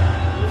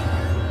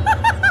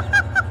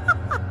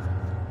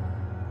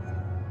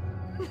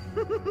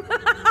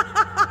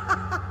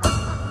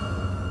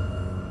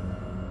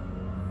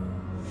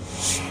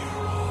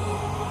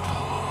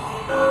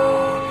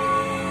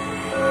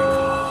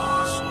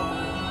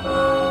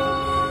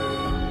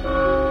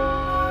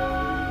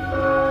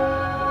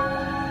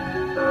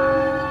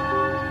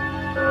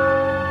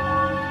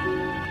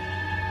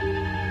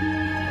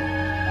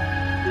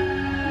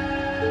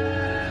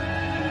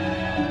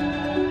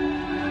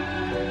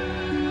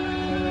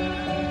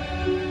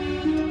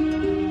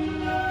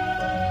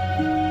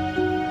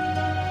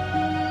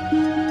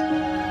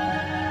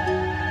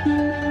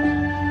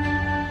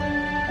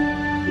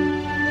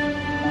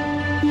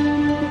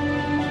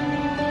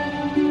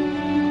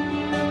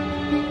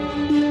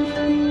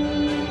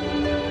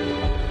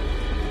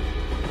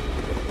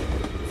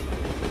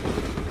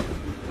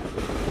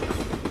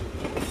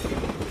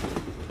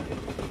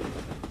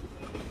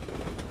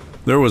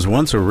 There was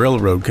once a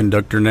railroad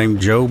conductor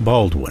named Joe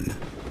Baldwin,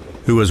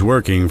 who was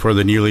working for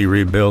the newly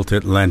rebuilt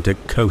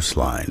Atlantic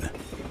coastline.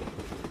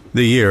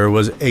 The year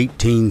was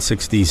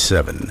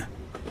 1867,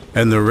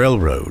 and the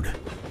railroad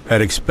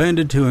had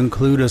expanded to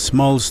include a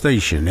small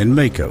station in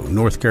Mako,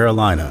 North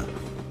Carolina.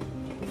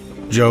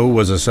 Joe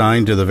was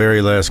assigned to the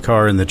very last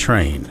car in the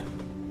train,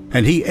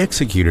 and he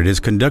executed his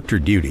conductor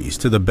duties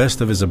to the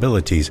best of his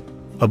abilities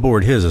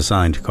aboard his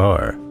assigned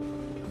car.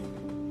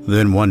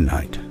 Then one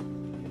night,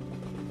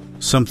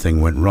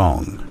 something went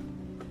wrong.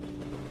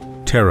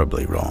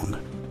 Terribly wrong.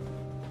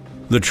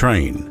 The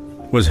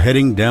train was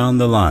heading down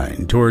the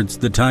line towards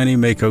the tiny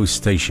Mako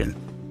station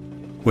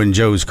when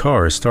Joe's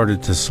car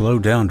started to slow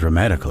down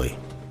dramatically.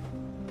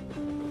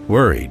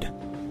 Worried,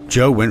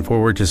 Joe went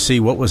forward to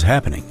see what was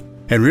happening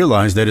and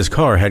realized that his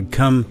car had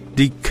come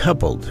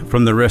decoupled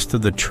from the rest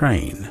of the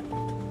train.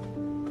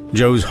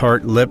 Joe's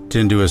heart leapt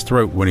into his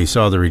throat when he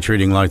saw the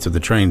retreating lights of the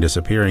train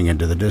disappearing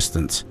into the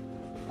distance.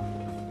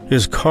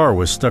 His car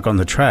was stuck on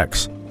the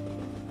tracks,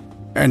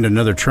 and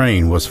another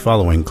train was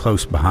following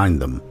close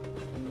behind them.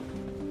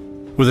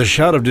 With a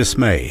shout of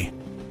dismay,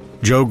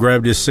 Joe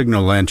grabbed his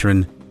signal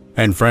lantern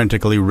and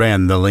frantically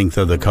ran the length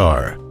of the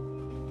car.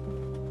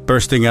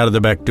 Bursting out of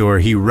the back door,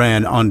 he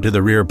ran onto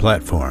the rear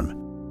platform.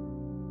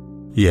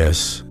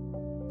 Yes,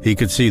 he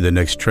could see the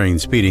next train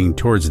speeding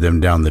towards them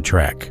down the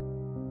track.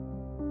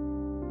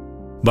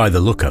 By the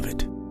look of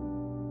it,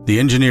 the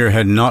engineer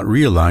had not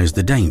realized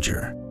the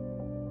danger.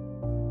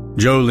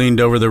 Joe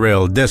leaned over the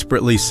rail,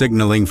 desperately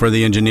signaling for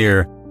the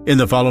engineer in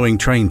the following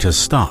train to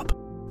stop,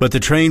 but the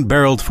train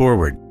barreled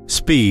forward,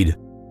 speed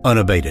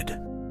unabated.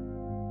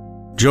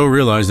 Joe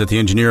realized that the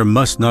engineer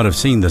must not have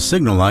seen the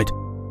signal light,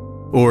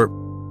 or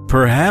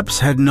perhaps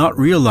had not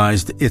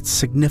realized its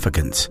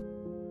significance.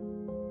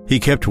 He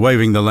kept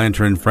waving the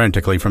lantern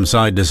frantically from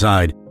side to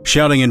side,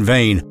 shouting in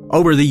vain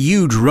over the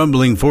huge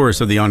rumbling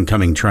force of the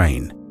oncoming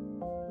train.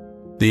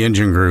 The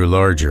engine grew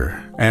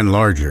larger and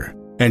larger,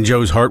 and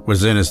Joe's heart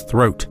was in his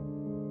throat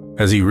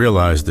as he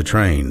realized the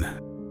train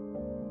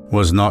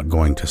was not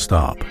going to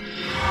stop.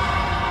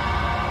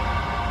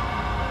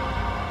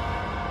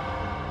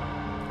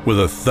 With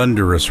a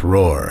thunderous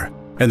roar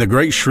and the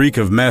great shriek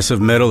of massive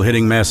metal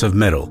hitting massive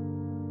metal,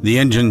 the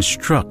engine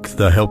struck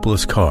the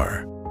helpless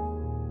car.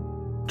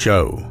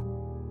 Joe,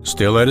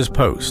 still at his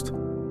post,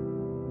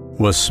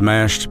 was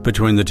smashed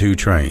between the two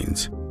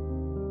trains.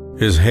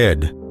 His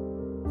head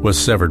was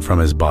severed from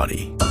his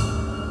body.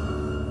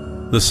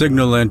 The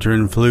signal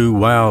lantern flew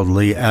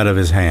wildly out of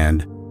his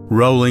hand,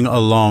 rolling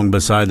along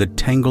beside the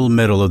tangled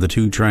metal of the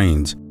two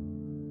trains,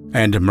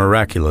 and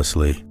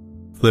miraculously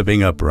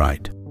flipping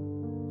upright,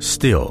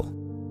 still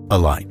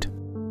alight.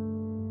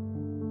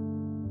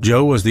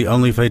 Joe was the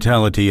only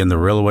fatality in the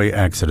railway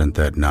accident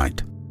that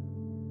night.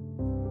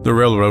 The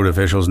railroad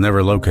officials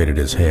never located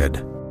his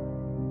head.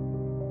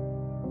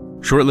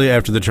 Shortly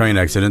after the train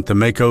accident, the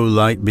Mako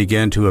light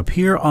began to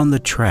appear on the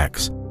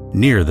tracks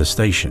near the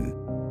station.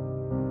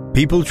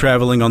 People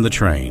traveling on the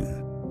train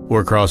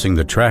or crossing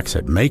the tracks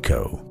at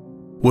Mako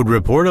would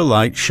report a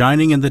light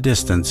shining in the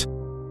distance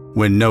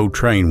when no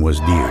train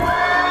was due.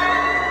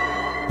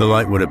 The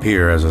light would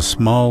appear as a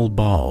small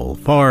ball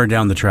far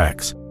down the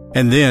tracks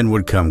and then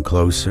would come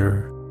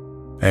closer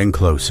and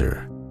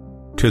closer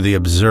to the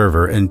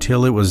observer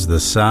until it was the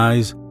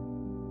size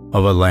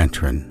of a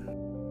lantern.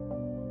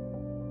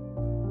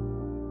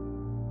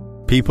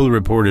 People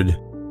reported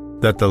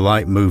that the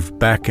light moved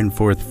back and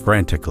forth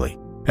frantically,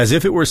 as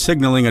if it were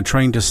signaling a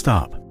train to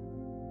stop,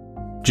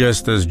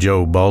 just as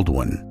Joe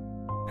Baldwin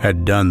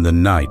had done the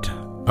night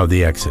of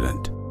the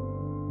accident.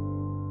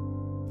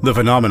 The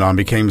phenomenon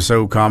became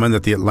so common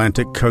that the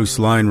Atlantic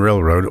Coastline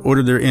Railroad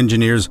ordered their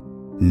engineers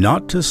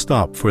not to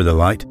stop for the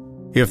light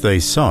if they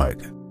saw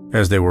it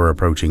as they were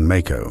approaching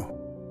Mako.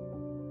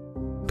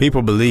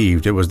 People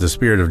believed it was the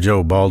spirit of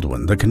Joe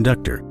Baldwin, the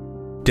conductor,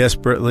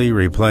 desperately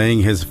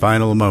replaying his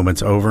final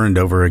moments over and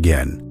over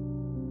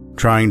again,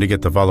 trying to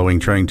get the following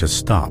train to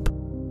stop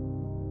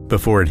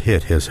before it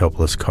hit his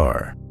helpless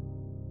car.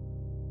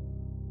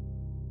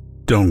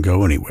 Don't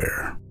go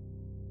anywhere.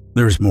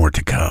 There's more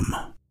to come.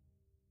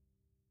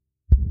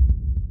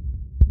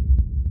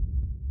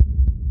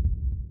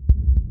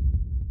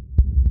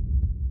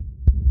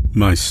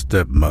 My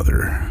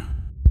stepmother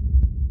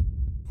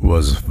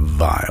was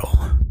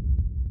vile.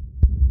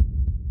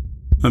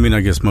 I mean, I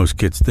guess most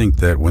kids think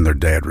that when their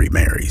dad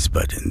remarries,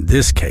 but in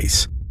this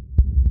case,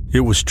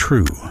 it was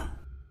true.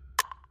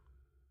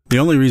 The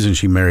only reason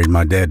she married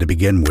my dad to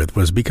begin with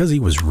was because he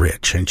was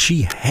rich, and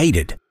she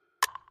hated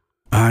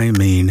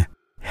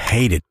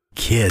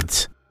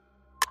kids.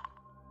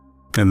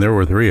 And there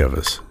were 3 of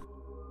us.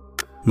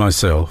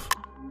 Myself,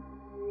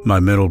 my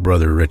middle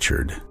brother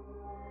Richard,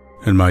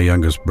 and my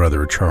youngest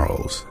brother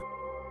Charles.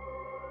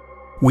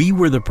 We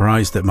were the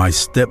price that my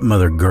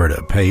stepmother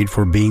Gerda paid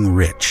for being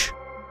rich.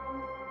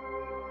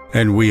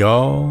 And we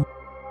all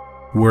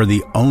were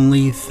the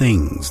only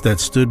things that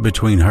stood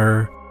between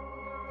her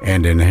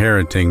and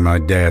inheriting my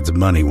dad's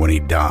money when he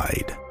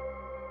died.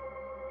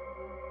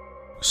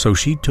 So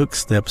she took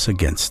steps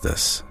against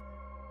us.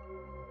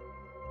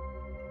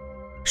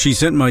 She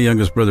sent my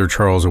youngest brother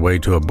Charles away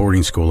to a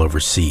boarding school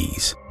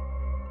overseas.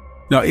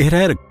 Now, it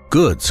had a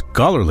good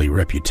scholarly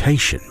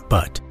reputation,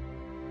 but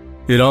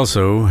it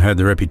also had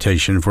the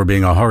reputation for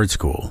being a hard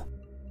school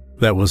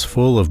that was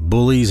full of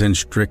bullies and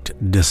strict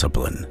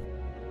discipline.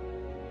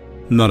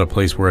 Not a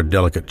place where a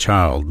delicate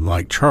child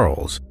like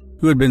Charles,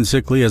 who had been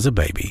sickly as a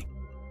baby,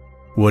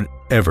 would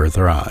ever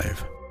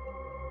thrive.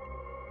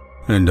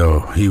 And oh,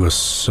 he was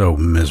so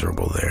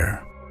miserable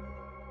there.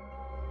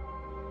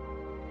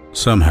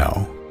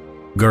 Somehow,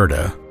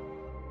 Gerda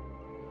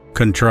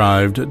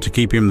contrived to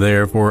keep him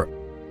there for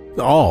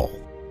all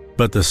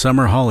but the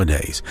summer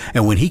holidays,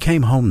 and when he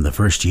came home the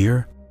first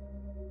year,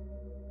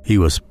 he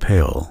was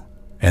pale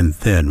and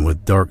thin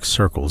with dark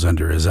circles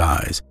under his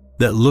eyes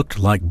that looked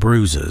like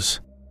bruises.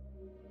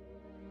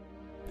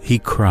 He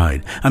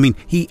cried.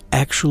 He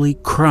actually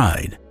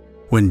cried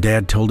when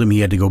Dad told him he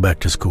had to go back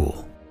to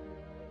school.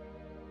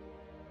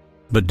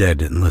 But Dad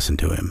didn't listen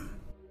to him.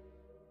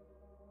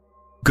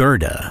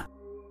 Gerda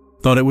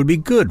thought it would be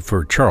good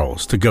for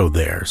Charles to go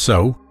there,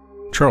 so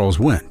Charles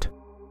went.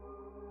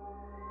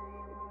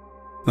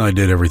 I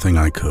did everything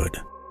I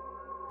could,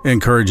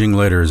 encouraging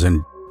letters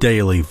and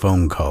daily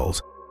phone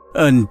calls,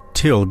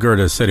 until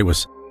Gerda said it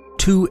was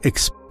too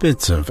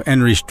expensive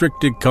and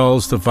restricted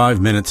calls to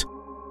 5 minutes,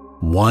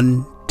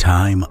 one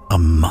time a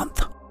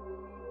month.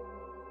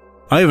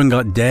 I even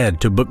got Dad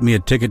to book me a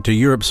ticket to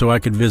Europe so I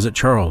could visit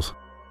Charles.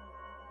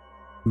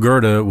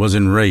 Gerda was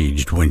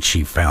enraged when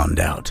she found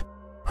out.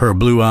 Her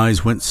blue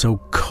eyes went so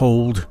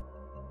cold,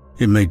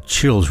 it made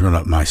chills run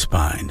up my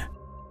spine,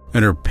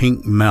 and her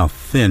pink mouth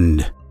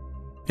thinned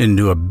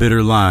into a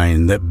bitter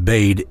line that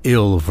bade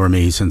ill for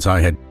me since I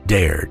had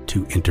dared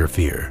to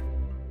interfere.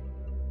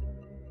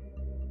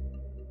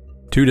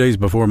 2 days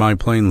before my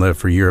plane left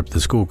for Europe, the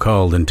school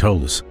called and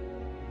told us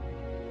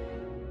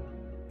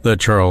that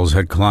Charles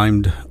had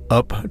climbed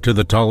up to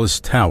the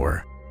tallest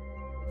tower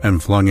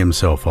and flung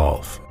himself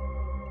off.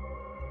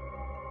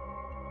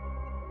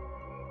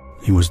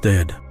 He was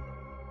dead.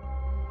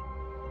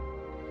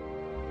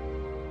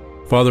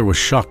 Father was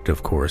shocked,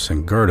 of course,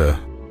 and Gerda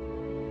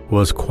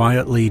was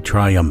quietly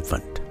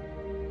triumphant.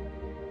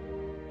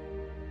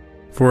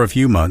 For a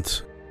few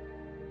months,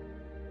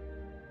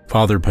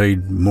 Father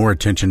paid more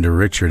attention to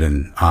Richard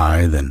and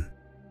I than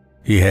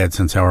he had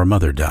since our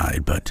mother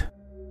died, but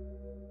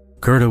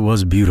Gerda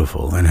was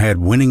beautiful and had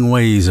winning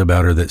ways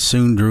about her that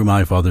soon drew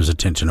my father's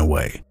attention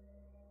away.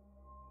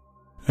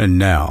 And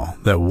now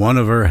that one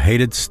of her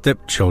hated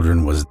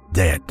stepchildren was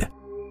dead,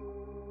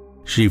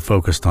 she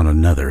focused on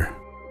another.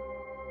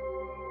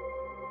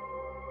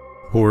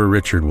 Poor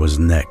Richard was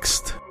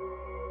next.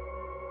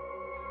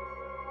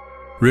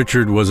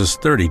 Richard was a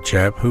sturdy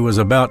chap who was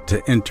about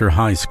to enter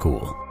high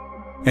school,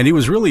 and he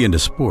was really into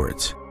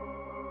sports.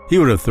 He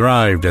would have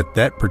thrived at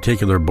that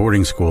particular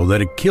boarding school that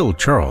had killed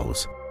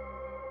Charles.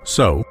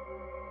 So,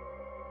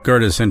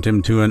 Gerda sent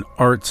him to an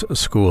arts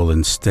school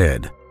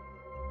instead,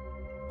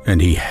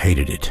 and he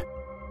hated it.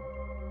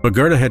 But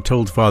Gerda had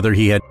told Father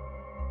he had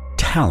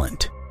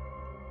talent,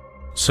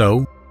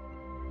 so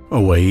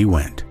away he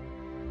went.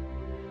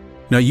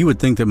 Now, you would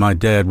think that my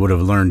dad would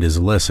have learned his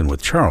lesson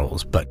with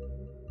Charles, but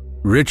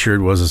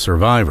Richard was a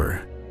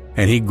survivor,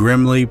 and he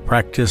grimly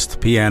practiced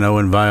piano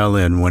and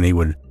violin when he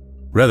would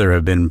rather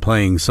have been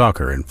playing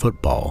soccer and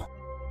football.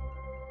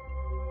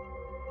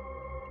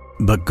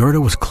 But Gerda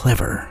was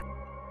clever.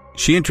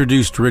 She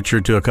introduced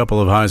Richard to a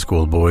couple of high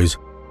school boys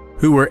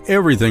who were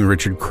everything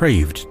Richard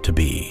craved to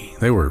be.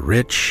 They were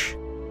rich,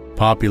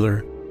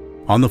 popular,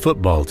 on the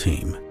football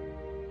team,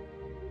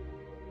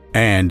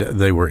 and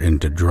they were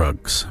into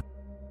drugs.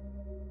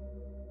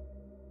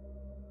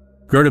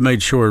 Gerda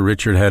made sure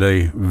Richard had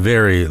a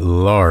very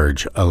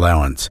large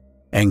allowance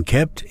and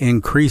kept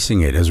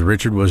increasing it as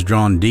Richard was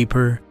drawn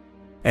deeper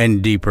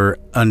and deeper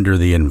under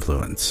the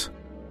influence.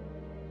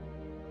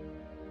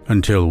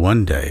 Until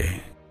one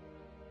day,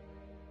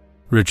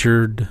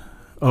 Richard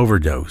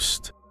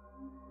overdosed.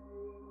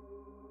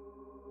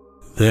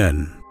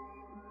 Then,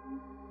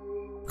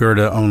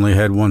 Gerda only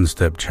had one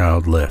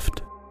stepchild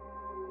left.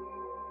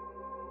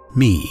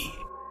 Me.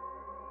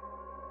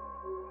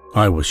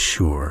 I was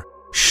sure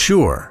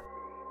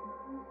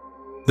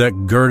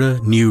that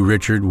Gerda knew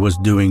Richard was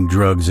doing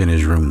drugs in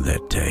his room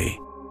that day.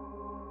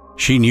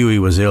 She knew he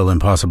was ill and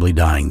possibly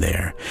dying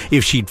there.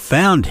 If she'd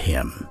found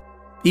him,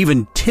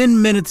 even 10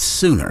 minutes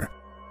sooner,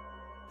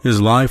 his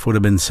life would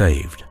have been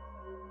saved.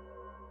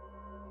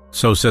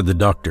 So said the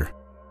doctor,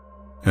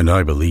 and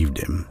I believed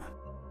him.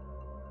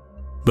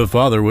 But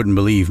Father wouldn't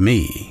believe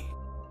me.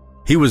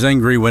 He was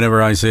angry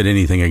whenever I said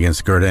anything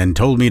against Gerda and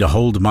told me to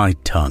hold my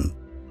tongue.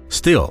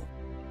 Still,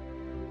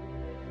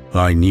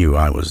 I knew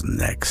I was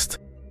next.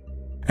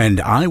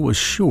 And I was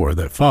sure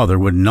that Father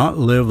would not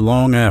live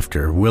long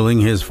after willing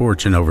his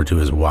fortune over to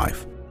his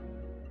wife.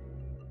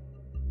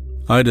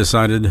 I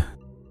decided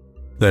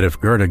that if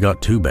Gerda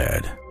got too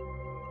bad,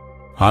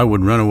 I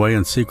would run away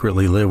and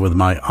secretly live with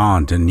my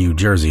aunt in New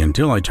Jersey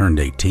until I turned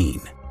 18.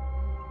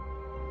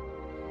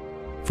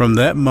 From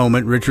that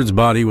moment Richard's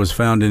body was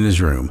found in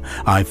his room,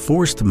 I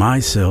forced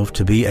myself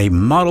to be a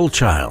model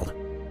child.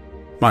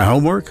 My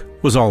homework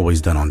was always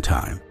done on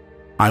time.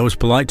 I was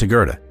polite to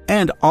Gerda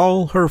and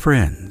all her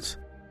friends.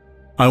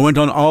 I went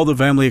on all the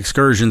family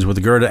excursions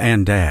with Gerda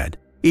and Dad,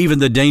 even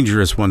the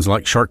dangerous ones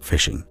like shark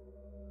fishing.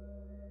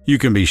 You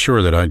can be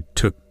sure that I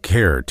took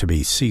care to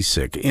be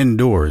seasick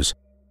indoors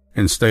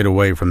and stayed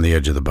away from the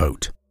edge of the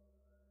boat.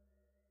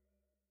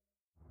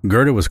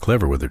 Gerda was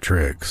clever with her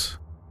tricks.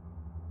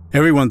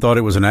 Everyone thought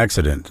it was an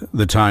accident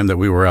the time that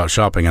we were out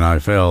shopping and I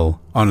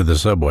fell onto the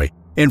subway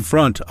in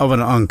front of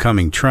an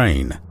oncoming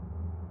train.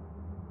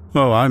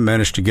 Well, I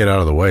managed to get out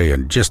of the way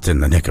and just in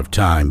the nick of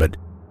time, but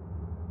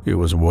it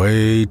was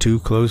way too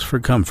close for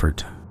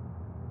comfort.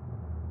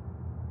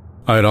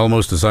 I had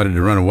almost decided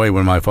to run away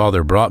when my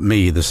father brought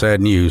me the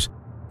sad news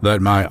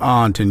that my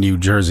aunt in New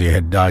Jersey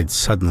had died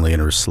suddenly in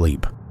her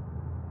sleep,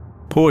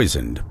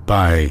 poisoned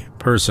by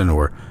person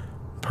or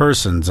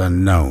persons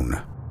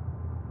unknown.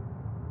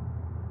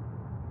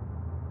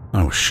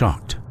 I was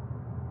shocked.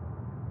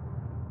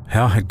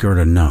 How had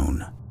Gerda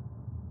known?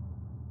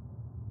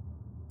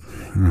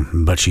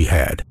 But she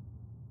had.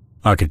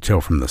 I could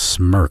tell from the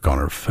smirk on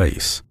her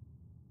face.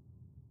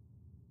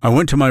 I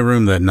went to my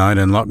room that night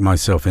and locked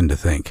myself in to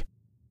think.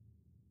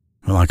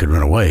 Well, I could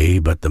run away,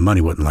 but the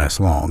money wouldn't last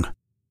long.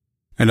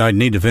 And I'd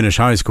need to finish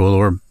high school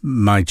or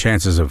my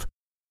chances of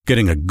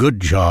getting a good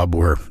job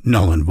were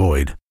null and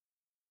void.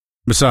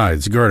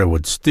 Besides, Gerda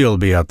would still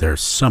be out there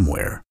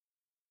somewhere.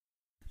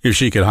 If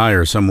she could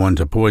hire someone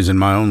to poison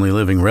my only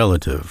living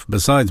relative,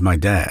 besides my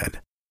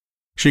dad,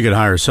 she could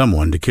hire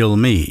someone to kill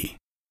me.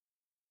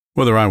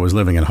 Whether I was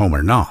living at home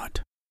or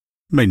not,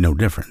 made no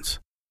difference.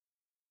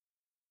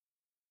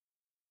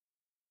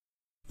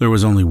 There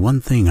was only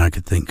one thing I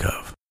could think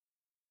of.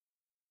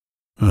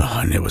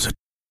 And it was a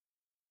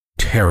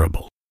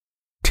terrible,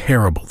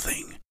 terrible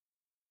thing.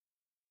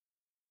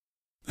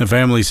 A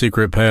family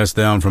secret passed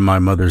down from my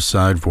mother's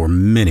side for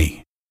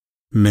many,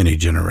 many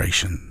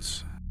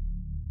generations.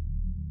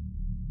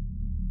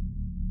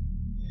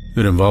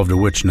 It involved a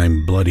witch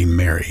named Bloody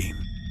Mary,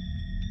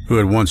 who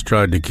had once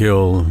tried to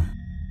kill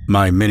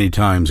my many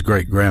times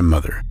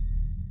great-grandmother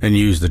and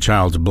used the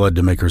child's blood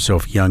to make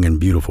herself young and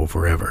beautiful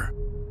forever.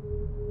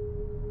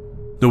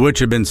 The witch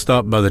had been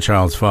stopped by the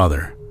child's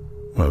father,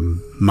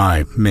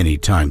 my many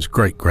times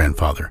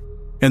great-grandfather,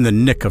 in the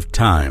nick of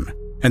time,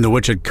 and the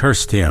witch had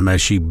cursed him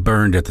as she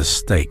burned at the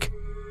stake.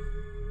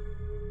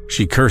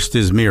 She cursed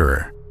his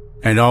mirror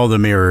and all the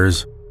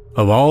mirrors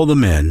of all the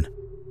men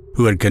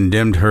who had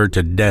condemned her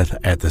to death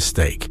at the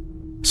stake,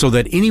 so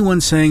that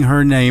anyone saying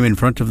her name in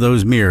front of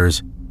those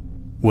mirrors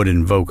would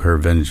invoke her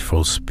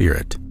vengeful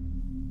spirit.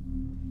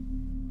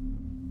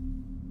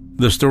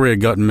 The story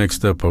had gotten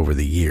mixed up over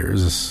the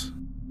years.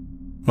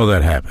 Well,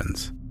 that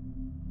happens.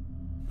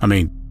 I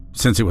mean,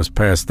 since it was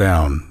passed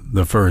down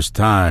the first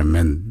time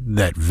in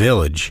that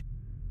village,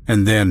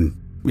 and then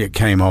it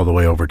came all the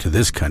way over to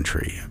this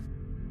country.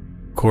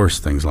 Of course,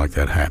 things like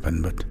that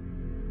happen, but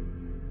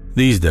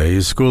these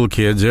days, school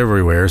kids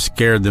everywhere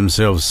scared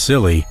themselves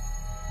silly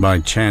by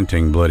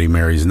chanting Bloody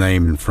Mary's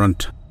name in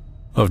front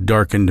of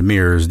darkened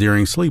mirrors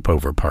during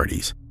sleepover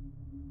parties.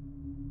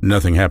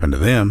 Nothing happened to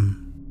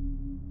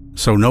them,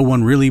 so no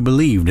one really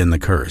believed in the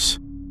curse.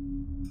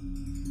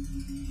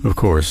 Of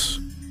course,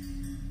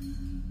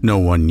 no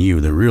one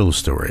knew the real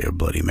story of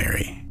Bloody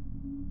Mary.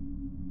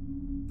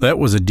 That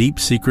was a deep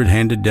secret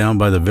handed down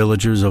by the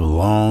villagers of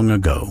long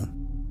ago.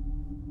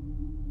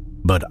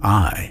 But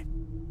I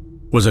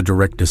was a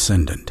direct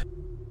descendant,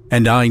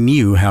 and I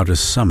knew how to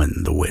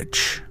summon the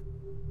witch.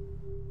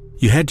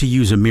 You had to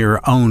use a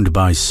mirror owned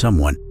by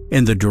someone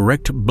in the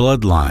direct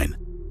bloodline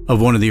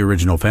of one of the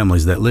original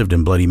families that lived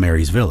in Bloody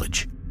Mary's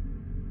village.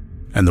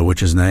 And the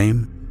witch's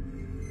name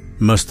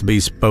must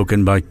be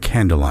spoken by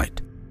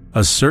candlelight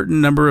a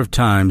certain number of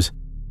times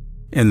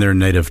in their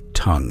native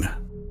tongue.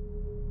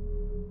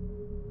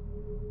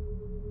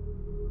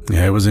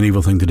 Yeah, it was an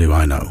evil thing to do,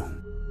 I know.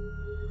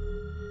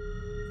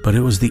 But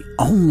it was the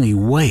only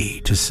way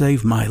to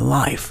save my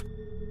life.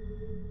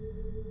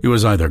 It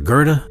was either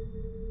Gerda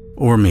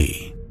or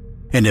me.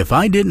 And if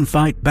I didn't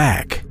fight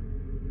back,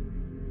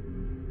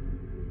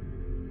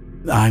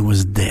 I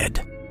was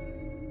dead.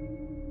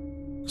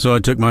 So I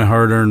took my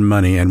hard-earned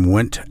money and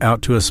went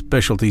out to a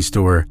specialty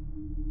store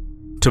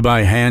to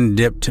buy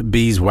hand-dipped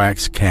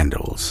beeswax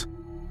candles,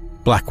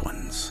 black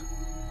ones.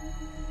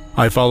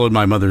 I followed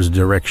my mother's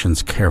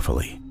directions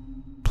carefully,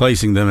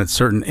 placing them at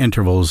certain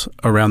intervals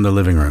around the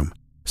living room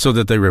so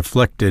that they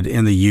reflected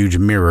in the huge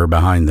mirror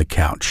behind the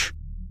couch.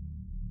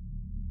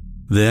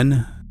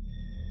 Then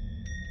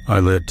I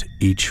lit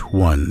each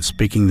one,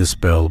 speaking the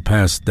spell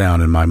passed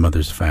down in my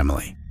mother's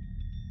family.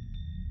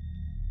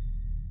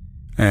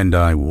 And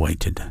I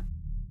waited.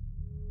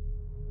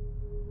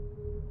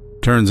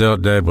 Turns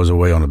out Dad was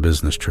away on a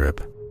business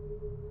trip,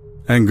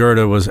 and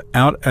Gerda was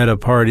out at a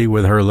party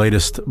with her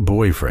latest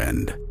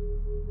boyfriend.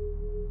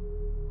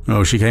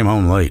 Oh, she came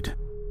home late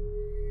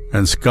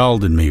and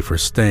scalded me for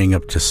staying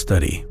up to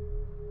study.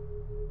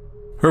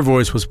 Her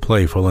voice was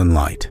playful and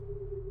light.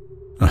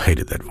 I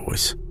hated that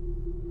voice.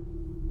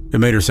 It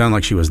made her sound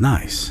like she was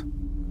nice.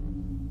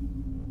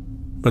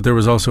 But there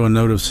was also a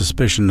note of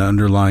suspicion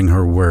underlying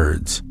her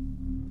words,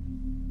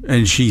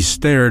 and she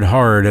stared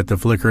hard at the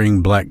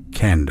flickering black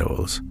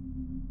candles.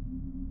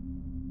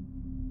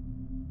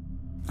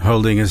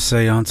 "Holding a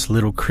seance,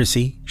 little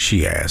Chrissy?"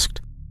 she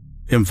asked,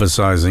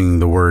 emphasizing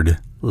the word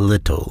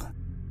little.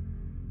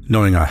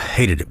 knowing I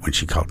hated it when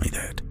she called me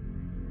that.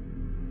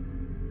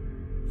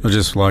 I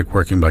just like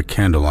working by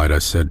candlelight, I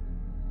said,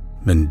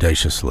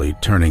 mendaciously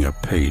turning a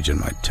page in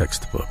my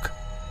textbook.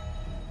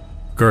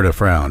 Gerda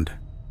frowned.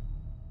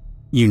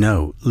 You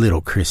know,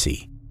 little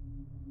Chrissy,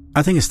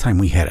 I think it's time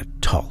we had a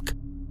talk,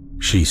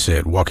 she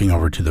said, walking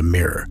over to the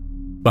mirror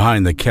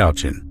behind the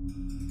couch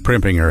and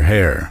primping her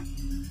hair.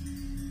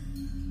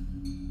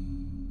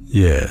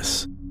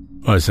 Yes,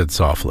 I said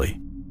softly.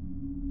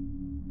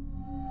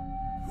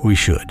 We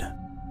should.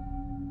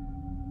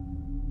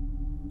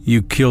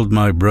 You killed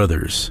my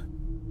brothers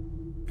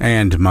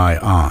and my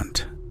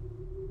aunt,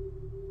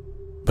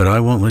 but I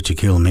won't let you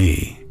kill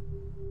me.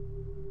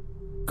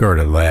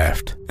 Gerda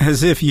laughed.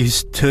 As if you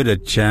stood a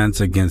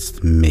chance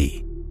against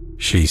me,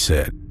 she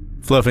said,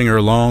 fluffing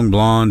her long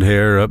blonde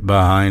hair up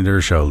behind her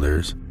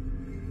shoulders.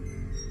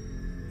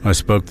 I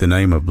spoke the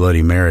name of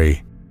Bloody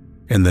Mary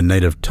in the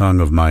native tongue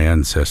of my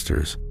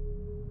ancestors.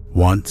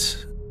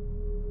 Once,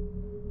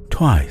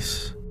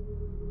 twice,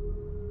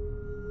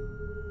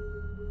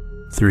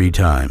 3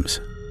 times.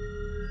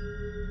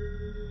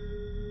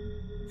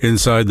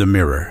 Inside the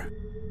mirror,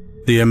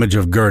 the image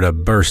of Gerda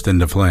burst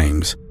into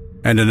flames,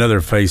 and another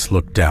face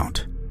looked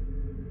out.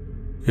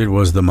 It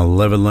was the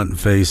malevolent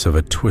face of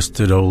a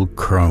twisted old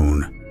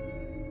crone,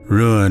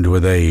 ruined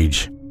with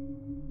age,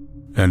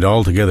 and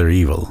altogether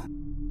evil.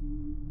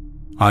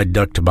 I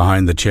ducked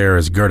behind the chair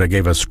as Gerda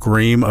gave a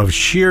scream of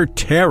sheer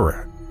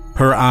terror,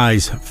 her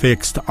eyes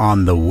fixed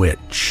on the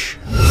witch.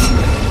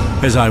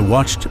 As I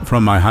watched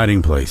from my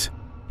hiding place,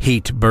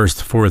 heat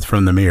burst forth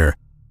from the mirror,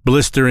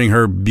 blistering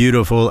her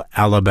beautiful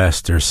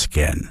alabaster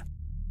skin.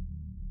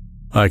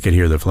 I could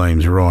hear the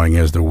flames roaring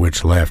as the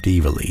witch laughed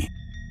evilly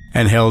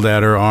and held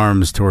out her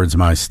arms towards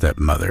my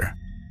stepmother.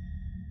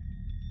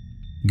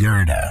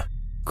 Gerda,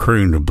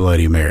 crooned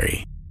Bloody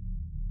Mary.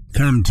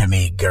 Come to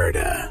me,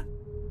 Gerda.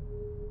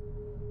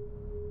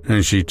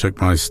 And she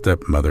took my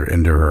stepmother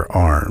into her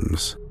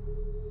arms.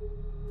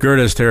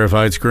 Gerda's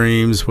terrified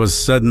screams was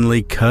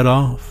suddenly cut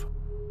off.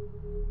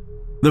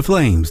 The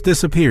flames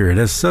disappeared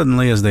as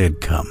suddenly as they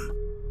had come.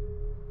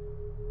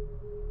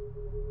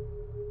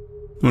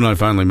 When I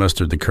finally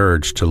mustered the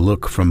courage to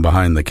look from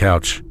behind the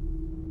couch,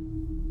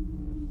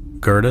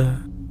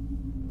 Gerda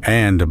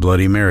and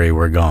Bloody Mary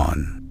were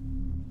gone.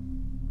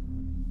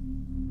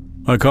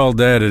 I called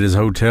Dad at his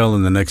hotel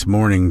in the next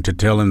morning to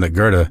tell him that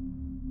Gerda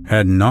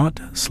had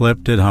not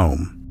slept at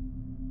home.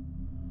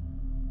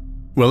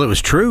 Well, it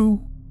was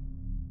true.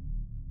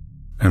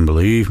 And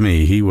believe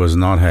me, he was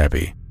not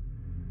happy.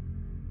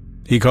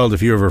 He called a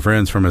few of her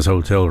friends from his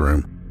hotel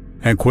room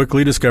and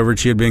quickly discovered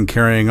she had been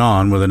carrying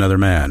on with another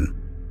man.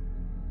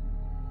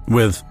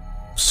 With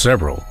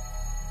several,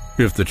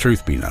 if the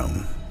truth be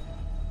known.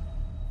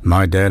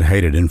 My dad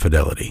hated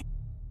infidelity.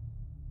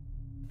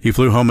 He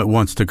flew home at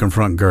once to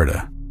confront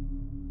Gerda.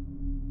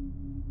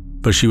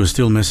 But she was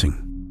still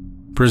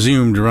missing,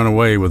 presumed to run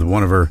away with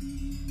one of her,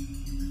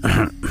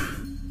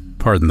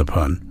 pardon the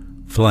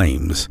pun,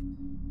 flames.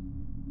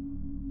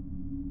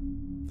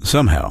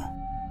 Somehow,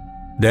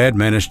 Dad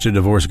managed to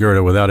divorce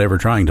Gerda without ever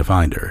trying to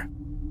find her.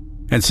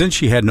 And since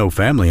she had no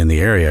family in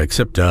the area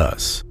except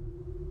us,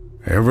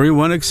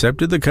 everyone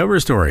accepted the cover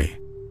story.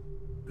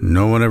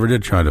 No one ever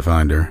did try to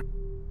find her.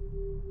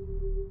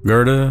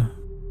 Gerda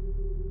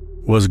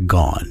was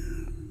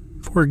gone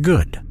for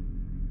good.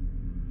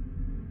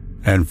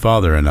 And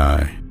Father and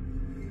I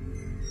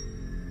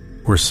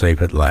were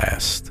safe at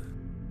last.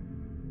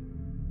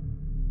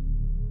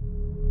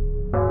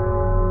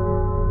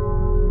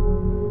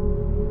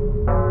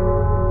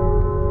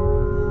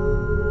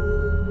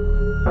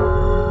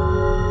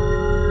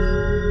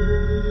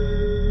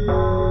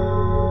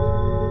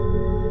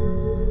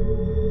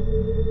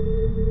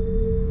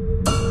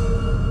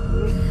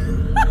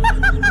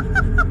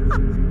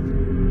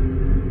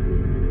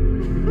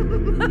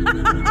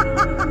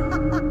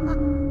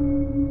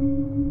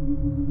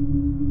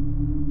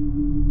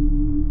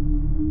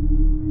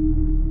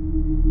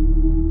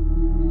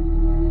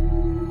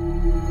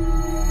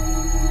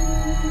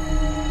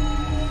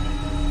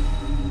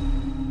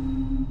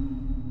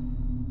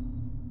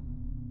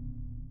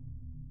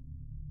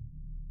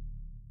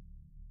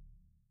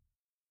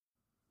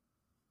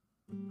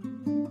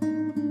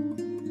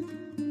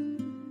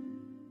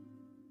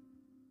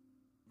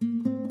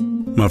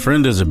 My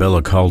friend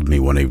Isabella called me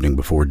one evening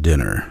before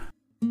dinner,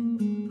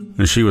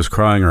 and she was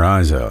crying her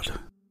eyes out.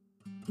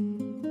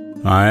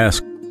 I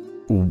asked,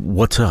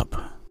 "What's up?"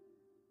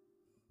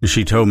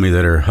 She told me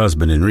that her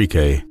husband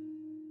Enrique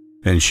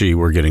and she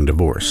were getting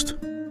divorced.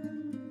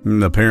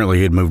 Apparently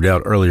he had moved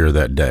out earlier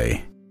that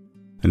day,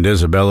 and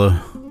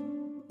Isabella,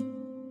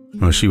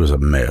 well, she was a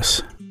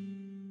mess.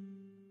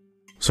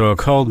 So I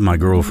called my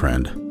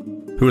girlfriend,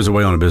 who was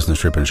away on a business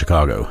trip in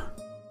Chicago,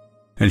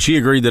 and she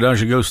agreed that I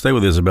should go stay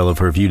with Isabella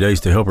for a few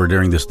days to help her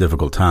during this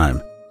difficult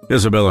time.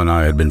 Isabella and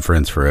I had been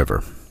friends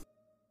forever.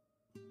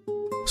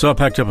 So I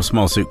packed up a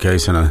small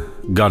suitcase and I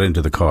got into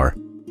the car.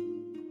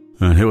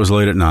 And it was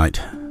late at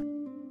night,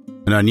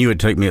 and I knew it'd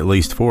take me at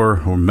least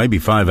 4 or maybe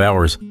 5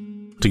 hours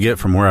to get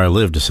from where I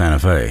lived to Santa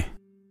Fe.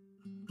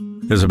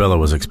 Isabella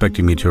was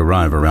expecting me to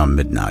arrive around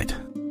midnight.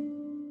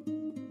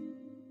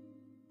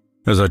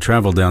 As I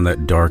traveled down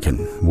that dark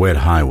and wet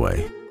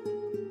highway,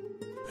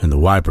 and the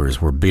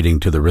wipers were beating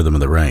to the rhythm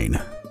of the rain,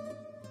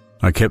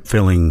 I kept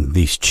feeling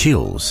these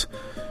chills.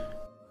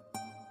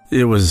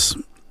 It was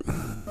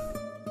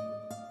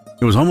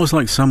almost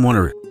like someone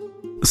or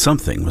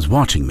something was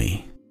watching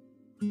me.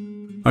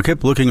 I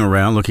kept looking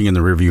around, looking in the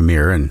rearview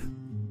mirror, and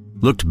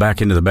looked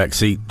back into the back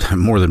seat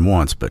more than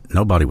once, but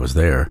nobody was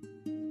there.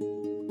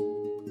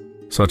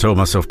 So I told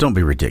myself, don't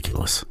be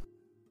ridiculous.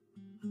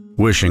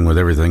 Wishing with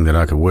everything that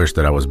I could wish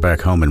that I was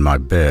back home in my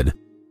bed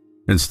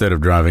instead of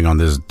driving on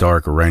this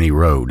dark, rainy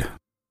road.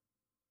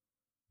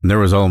 There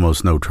was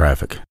almost no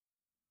traffic.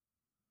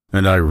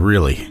 And I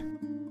really,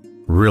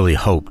 really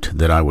hoped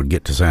that I would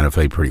get to Santa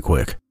Fe pretty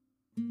quick.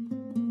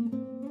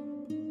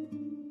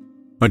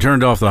 I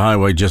turned off the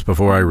highway just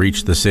before I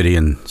reached the city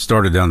and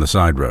started down the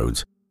side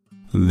roads.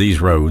 These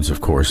roads, of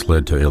course,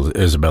 led to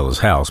Isabella's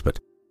house, but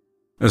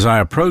as I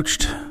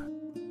approached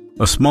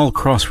a small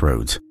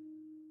crossroads,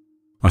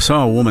 I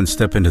saw a woman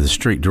step into the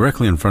street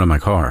directly in front of my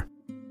car.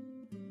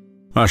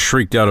 I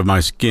shrieked out of my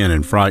skin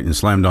in fright and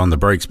slammed on the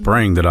brakes,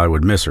 praying that I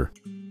would miss her.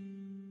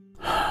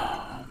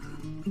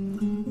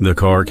 The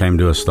car came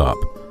to a stop,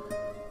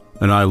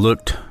 and I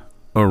looked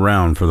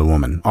around for the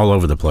woman all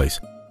over the place.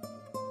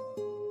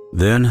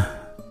 Then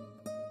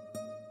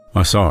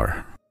I saw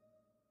her,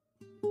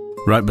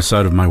 right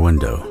beside of my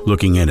window,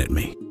 looking in at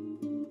me.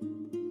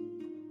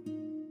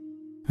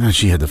 And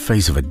she had the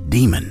face of a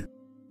demon.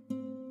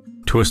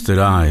 Twisted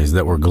eyes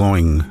that were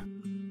glowing...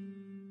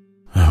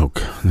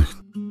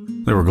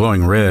 they were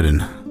glowing red,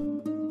 and...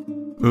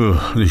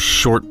 these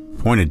short,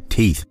 pointed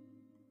teeth.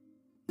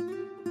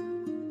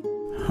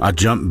 I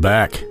jumped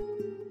back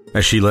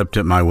as she leapt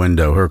at my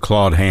window, her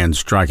clawed hand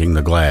striking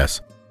the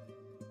glass.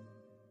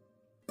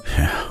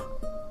 Yeah.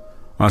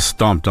 I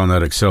stomped on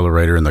that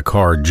accelerator and the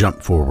car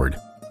jumped forward.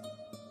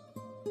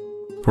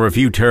 For a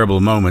few terrible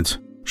moments,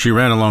 she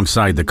ran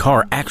alongside the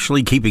car,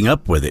 actually keeping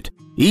up with it,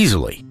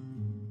 easily.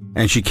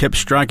 And she kept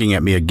striking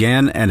at me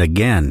again and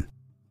again.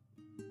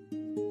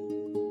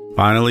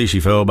 Finally, she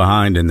fell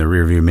behind in the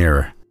rearview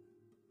mirror.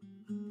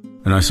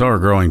 And I saw her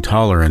growing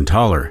taller and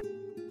taller,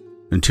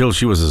 until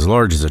she was as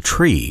large as a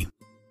tree.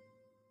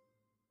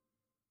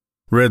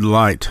 Red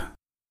light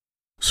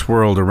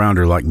swirled around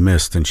her like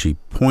mist, and she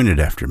pointed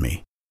after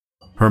me,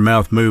 her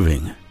mouth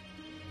moving,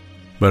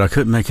 but I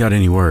couldn't make out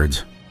any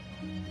words.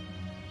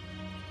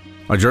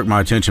 I jerked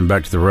my attention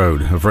back to the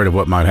road, afraid of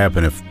what might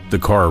happen if the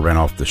car ran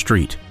off the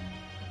street.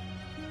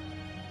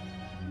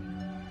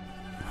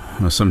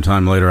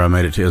 Sometime later, I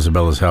made it to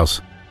Isabella's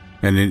house,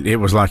 and it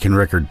was like in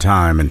record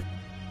time, and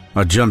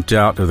I jumped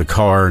out of the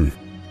car and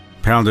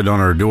pounded on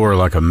her door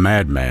like a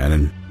madman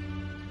and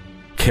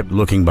kept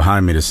looking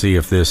behind me to see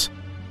if this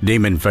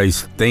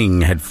demon-faced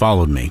thing had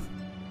followed me.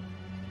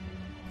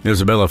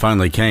 Isabella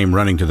finally came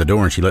running to the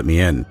door and she let me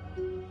in.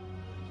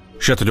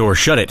 "Shut the door,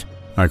 shut it!"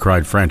 I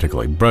cried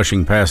frantically,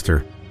 brushing past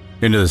her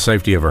into the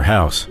safety of her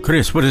house.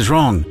 "Chris, what is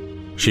wrong?"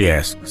 she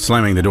asked,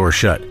 slamming the door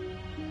shut.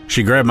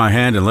 She grabbed my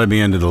hand and led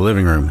me into the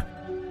living room.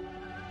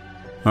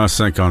 I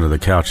sank onto the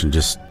couch and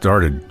just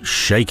started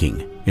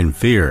shaking in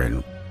fear,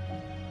 and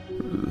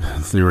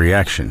the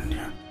reaction.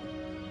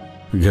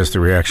 I guess the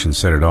reaction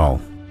said it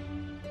all.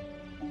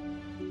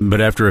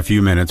 But after a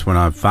few minutes, when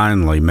I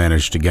finally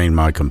managed to gain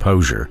my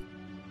composure,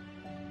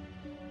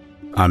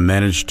 I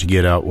managed to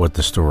get out what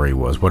the story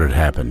was, what had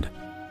happened.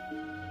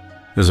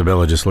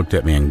 Isabella just looked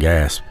at me and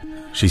gasped.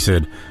 She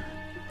said,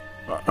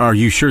 "Are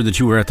you sure that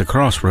you were at the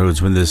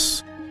crossroads when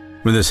this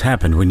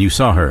happened, when you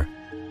saw her?"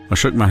 I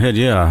shook my head.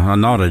 Yeah, I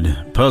nodded,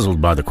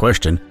 puzzled by the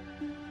question.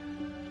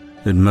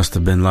 "It must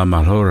have been La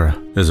Malhora,"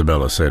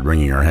 Isabella said,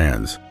 wringing her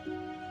hands.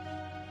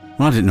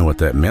 Well, I didn't know what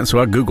that meant, so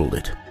I Googled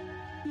it.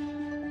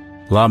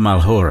 La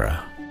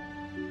Malhora.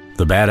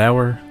 The bad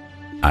hour?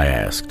 I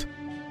asked.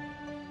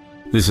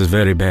 "This is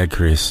very bad,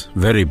 Chris,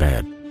 very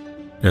bad,"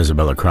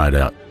 Isabella cried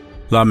out.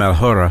 "La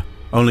Malhora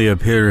only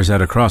appears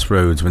at a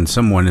crossroads when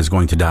someone is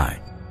going to die."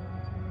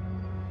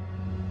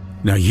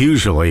 Now,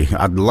 usually,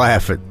 I'd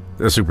laugh at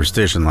a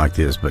superstition like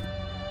this, but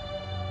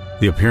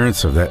the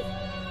appearance of that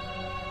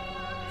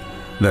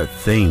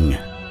thing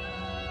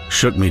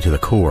shook me to the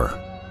core.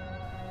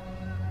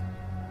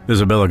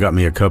 Isabella got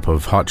me a cup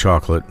of hot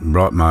chocolate and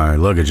brought my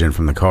luggage in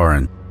from the car,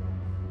 and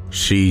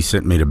she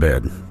sent me to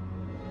bed.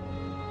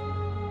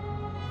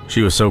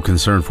 She was so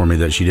concerned for me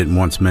that she didn't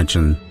once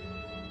mention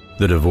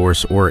the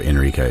divorce or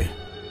Enrique.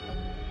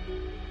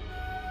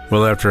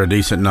 Well, after a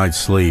decent night's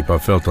sleep, I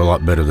felt a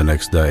lot better the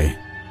next day.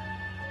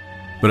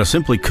 But I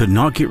simply could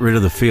not get rid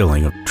of the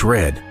feeling of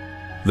dread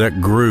that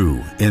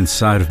grew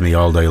inside of me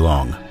all day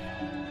long.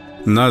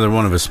 Neither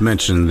one of us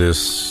mentioned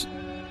this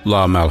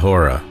La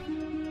Malhora,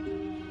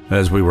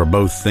 as we were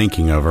both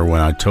thinking of her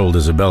when I told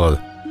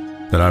Isabella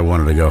that I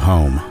wanted to go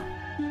home.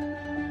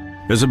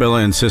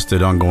 Isabella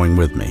insisted on going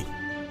with me.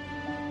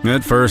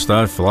 At first,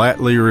 I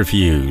flatly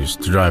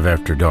refused to drive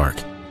after dark.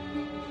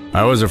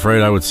 I was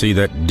afraid I would see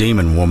that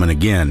demon woman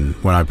again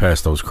when I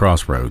passed those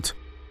crossroads.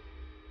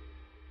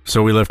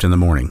 So we left in the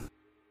morning.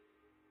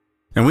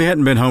 And we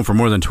hadn't been home for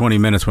more than 20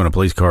 minutes when a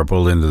police car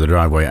pulled into the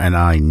driveway, and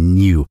I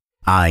knew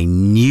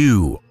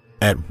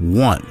at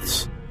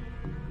once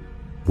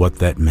what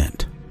that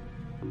meant.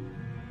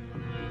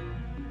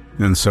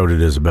 And so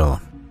did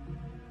Isabella.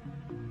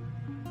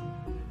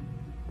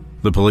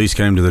 The police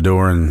came to the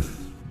door and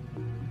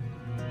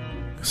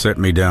set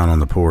me down on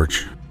the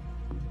porch.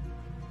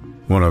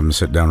 One of them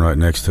sat down right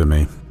next to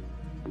me.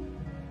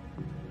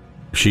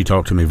 She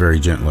talked to me very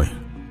gently,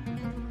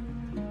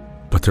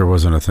 but there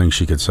wasn't a thing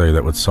she could say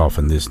that would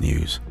soften this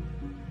news.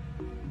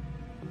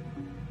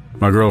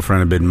 My girlfriend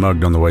had been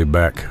mugged on the way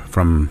back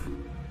from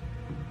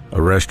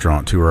a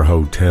restaurant to her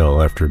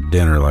hotel after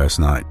dinner last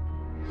night.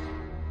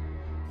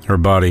 Her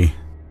body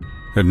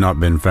had not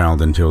been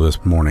found until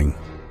this morning.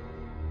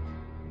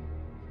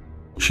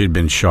 She'd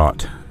been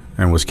shot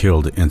and was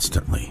killed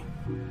instantly.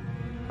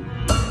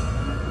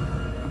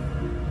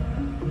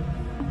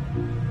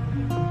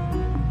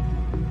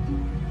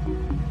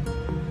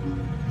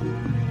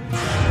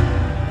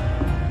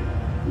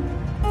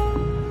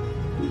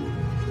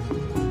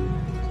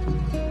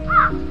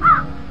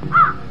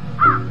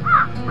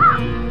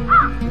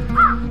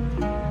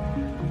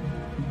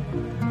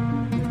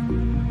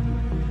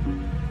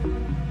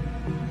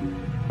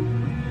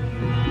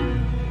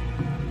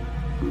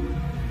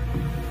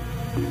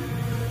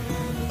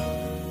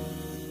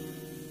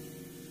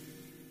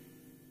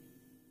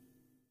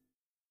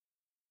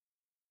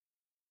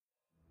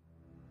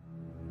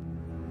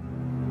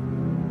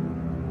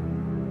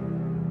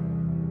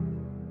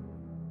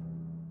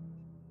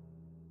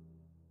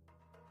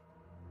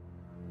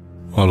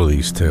 All of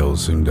these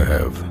tales seem to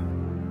have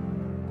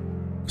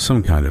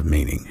some kind of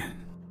meaning.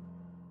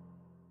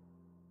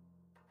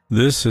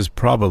 This is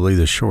probably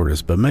the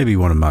shortest, but maybe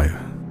one of my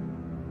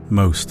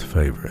most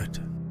favorite.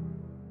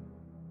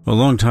 A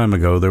long time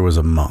ago, there was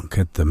a monk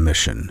at the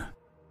mission.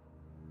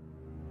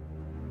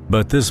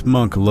 But this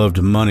monk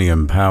loved money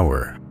and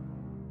power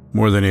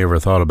more than he ever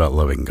thought about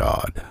loving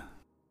God.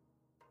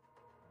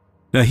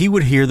 Now, he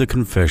would hear the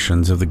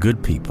confessions of the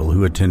good people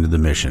who attended the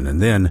mission, and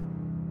then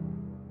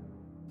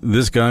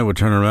this guy would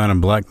turn around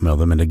and blackmail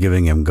them into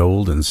giving him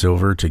gold and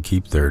silver to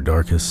keep their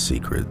darkest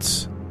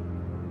secrets.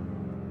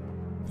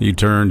 He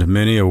turned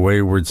many a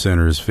wayward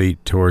sinner's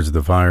feet towards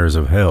the fires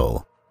of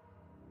hell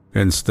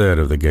instead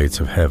of the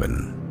gates of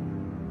heaven.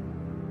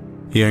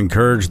 He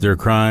encouraged their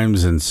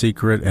crimes in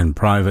secret and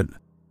private,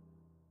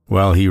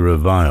 while he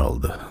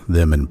reviled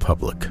them in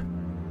public.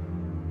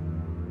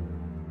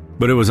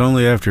 But it was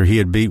only after he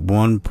had beat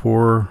one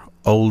poor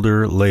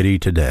older lady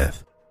to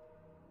death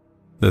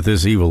that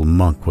this evil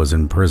monk was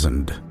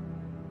imprisoned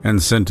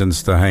and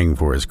sentenced to hang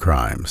for his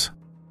crimes.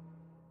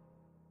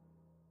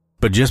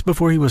 But just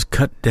before he was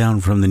cut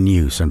down from the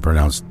noose and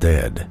pronounced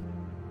dead,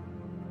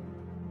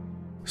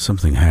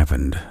 something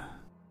happened.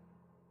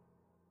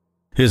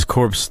 His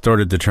corpse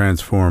started to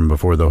transform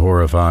before the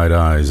horrified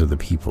eyes of the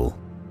people.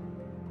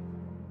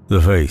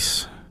 The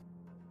face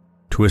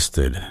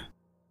twisted,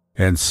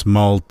 and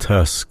small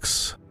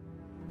tusks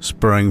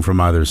sprang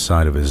from either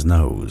side of his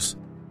nose.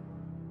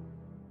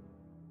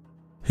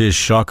 His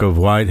shock of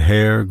white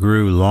hair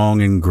grew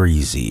long and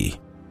greasy,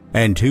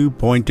 and two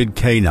pointed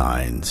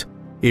canines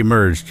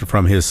emerged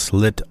from his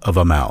slit of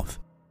a mouth.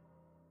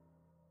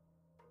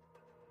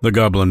 The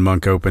goblin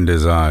monk opened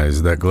his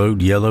eyes that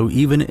glowed yellow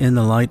even in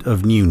the light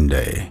of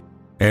noonday,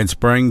 and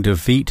sprang to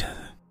feet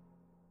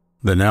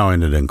that now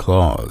ended in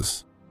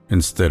claws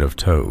instead of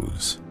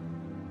toes.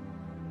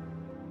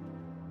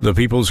 The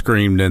people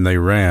screamed and they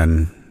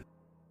ran,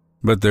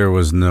 but there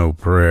was no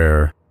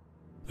prayer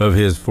of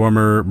his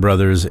former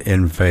brothers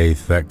in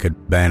faith that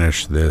could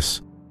banish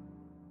this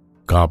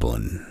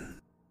goblin.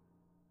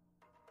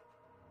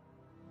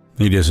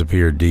 He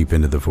disappeared deep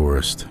into the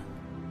forest,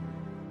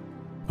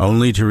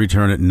 only to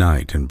return at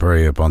night and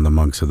prey upon the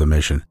monks of the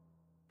mission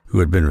who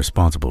had been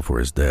responsible for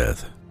his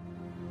death.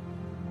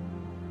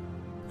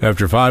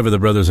 After 5 of the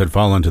brothers had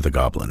fallen to the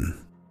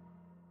goblin,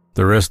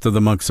 the rest of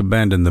the monks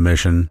abandoned the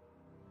mission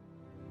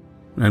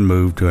and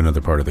moved to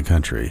another part of the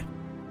country.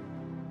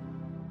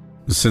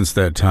 Since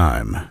that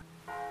time,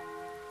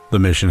 the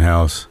mission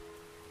house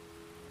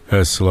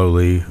has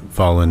slowly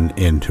fallen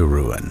into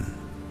ruin.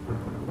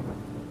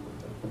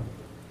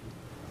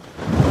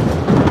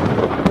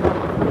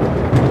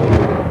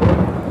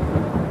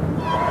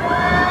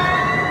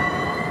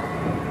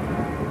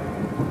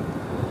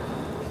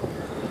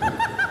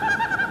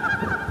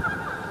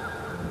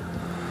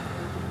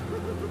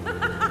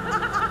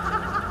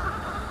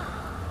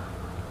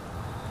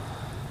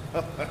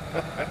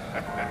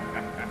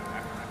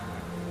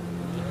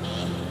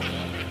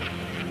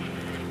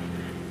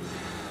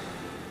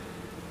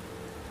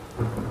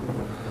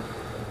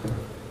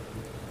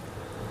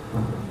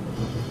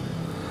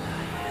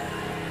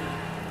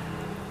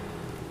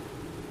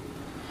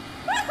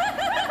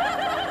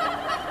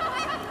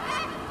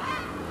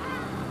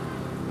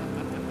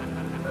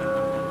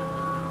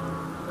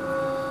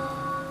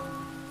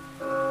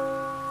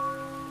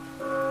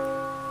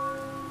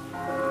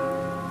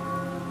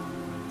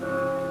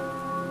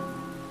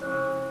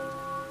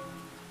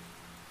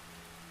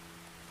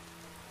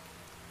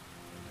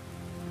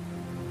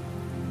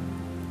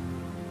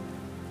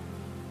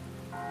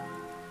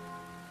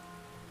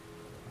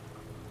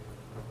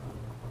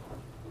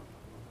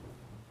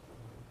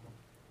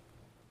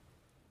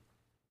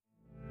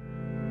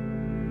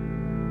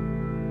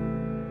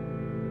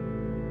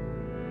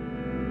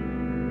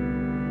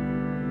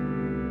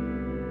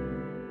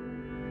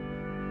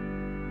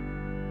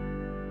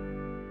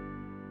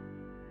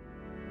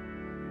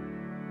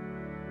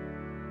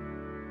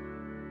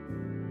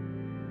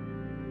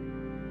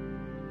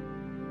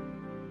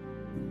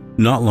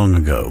 Not long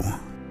ago,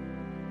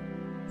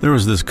 there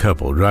was this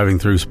couple driving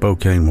through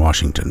Spokane,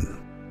 Washington.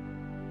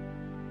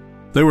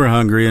 They were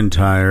hungry and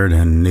tired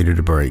and needed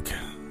a break.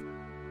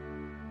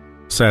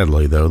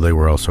 Sadly, though, they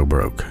were also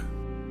broke.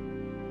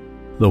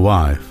 The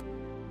wife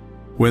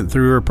went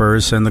through her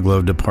purse and the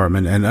glove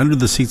department and under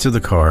the seats of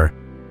the car,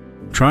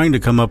 trying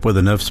to come up with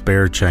enough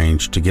spare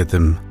change to get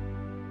them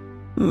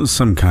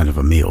some kind of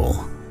a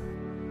meal.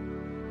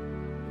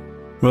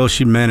 Well,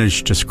 she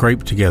managed to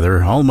scrape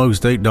together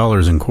almost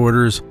 $8 in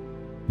quarters,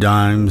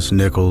 dimes,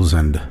 nickels,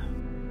 and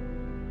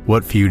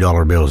what few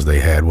dollar bills they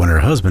had when her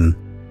husband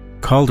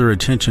called her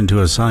attention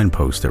to a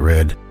signpost that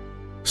read,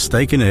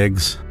 "Steak and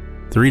eggs,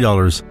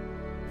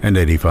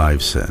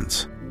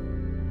 $3.85.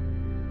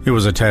 It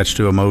was attached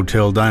to a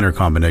motel-diner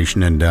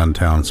combination in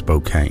downtown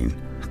Spokane.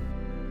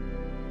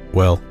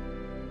 Well,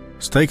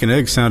 steak and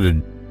eggs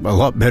sounded a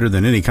lot better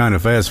than any kind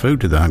of fast food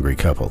to the hungry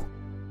couple.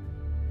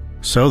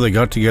 So they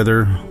got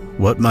together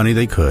what money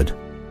they could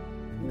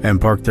and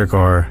parked their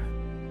car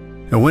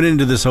and went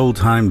into this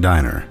old-time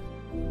diner.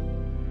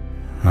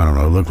 I don't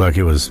know, it looked like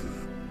it was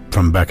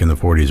from back in the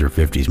 40s or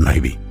 50s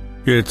maybe.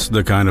 It's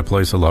the kind of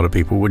place a lot of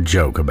people would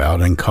joke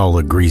about and call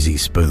a greasy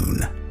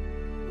spoon.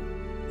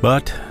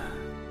 But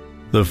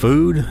the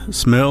food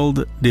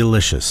smelled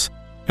delicious,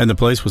 and the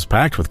place was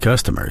packed with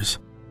customers.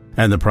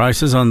 And the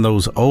prices on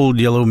those old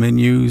yellow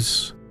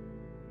menus,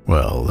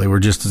 well, they were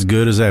just as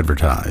good as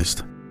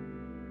advertised.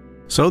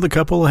 So the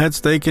couple had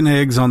steak and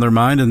eggs on their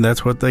mind, and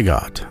that's what they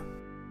got.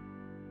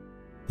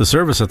 The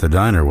service at the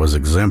diner was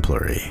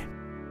exemplary,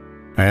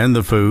 and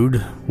the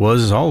food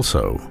was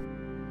also.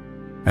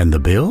 And the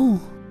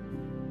bill?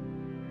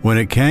 When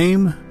it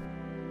came,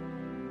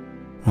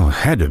 well, it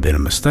had to have been a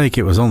mistake.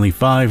 It was only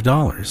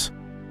 $5.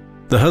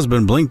 The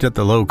husband blinked at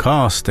the low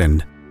cost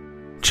and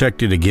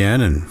checked it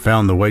again and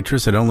found the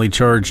waitress had only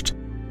charged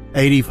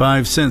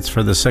 85 cents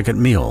for the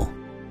second meal.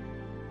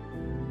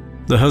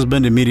 The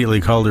husband immediately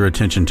called her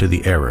attention to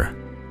the error.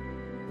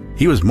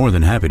 He was more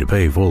than happy to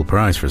pay full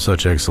price for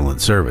such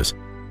excellent service,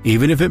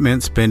 even if it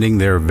meant spending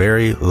their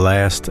very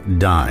last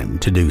dime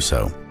to do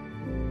so.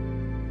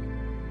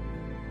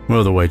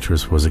 Well, the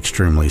waitress was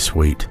extremely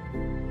sweet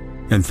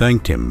and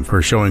thanked him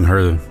for showing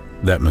her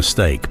that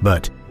mistake,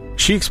 but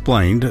she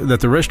explained that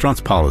the restaurant's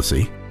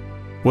policy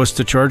was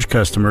to charge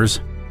customers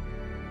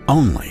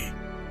only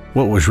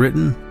what was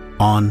written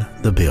on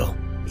the bill,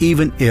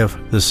 even if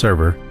the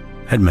server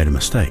had made a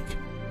mistake.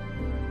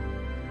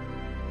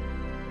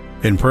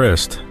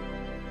 Impressed,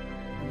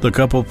 the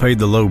couple paid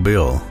the low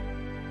bill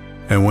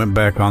and went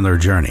back on their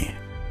journey.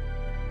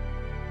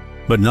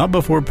 But not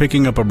before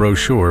picking up a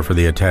brochure for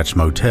the attached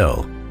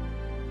motel.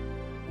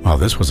 Well,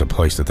 this was a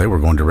place that they were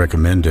going to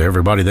recommend to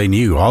everybody they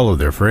knew, all of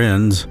their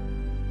friends.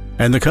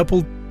 And the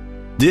couple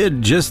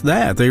did just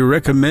that. They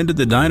recommended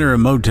the diner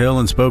and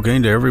motel in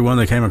Spokane to everyone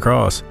they came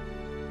across.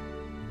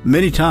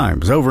 Many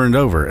times, over and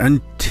over,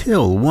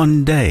 until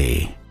one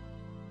day,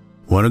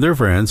 one of their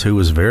friends, who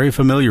was very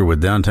familiar with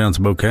downtown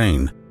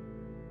Spokane,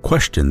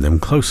 questioned them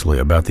closely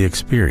about the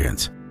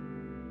experience.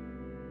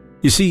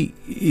 You see,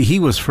 he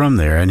was from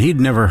there, and he'd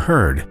never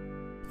heard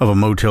of a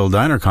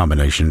motel-diner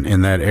combination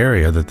in that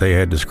area that they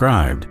had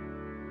described,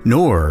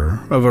 nor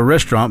of a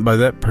restaurant by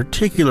that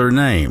particular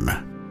name.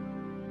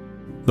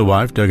 The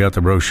wife dug out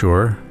the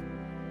brochure,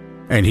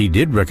 and he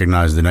did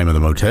recognize the name of the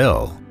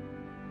motel,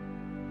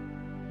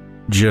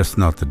 just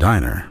not the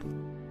diner.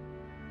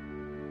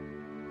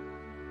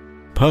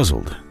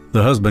 Puzzled,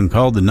 the husband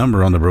called the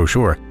number on the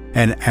brochure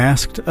and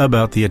asked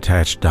about the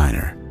attached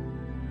diner.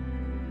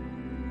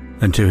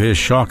 And to his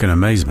shock and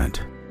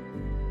amazement,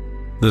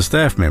 the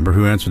staff member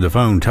who answered the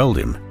phone told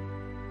him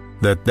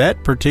that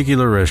that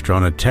particular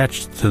restaurant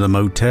attached to the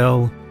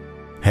motel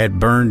had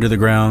burned to the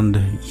ground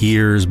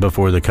years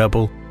before the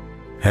couple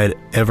had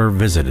ever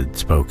visited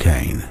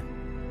Spokane.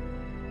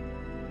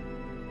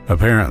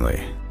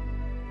 Apparently,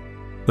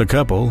 the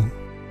couple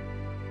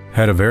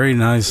had a very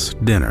nice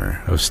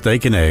dinner of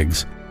steak and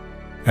eggs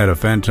at a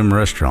phantom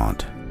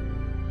restaurant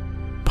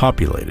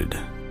populated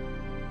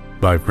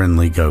by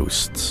friendly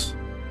ghosts.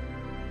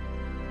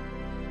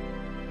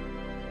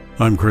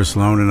 I'm Chris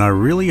Sloan, and I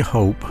really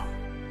hope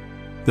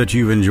that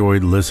you've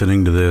enjoyed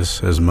listening to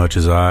this as much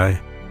as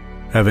I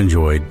have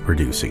enjoyed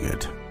producing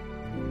it.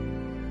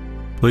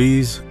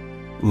 Please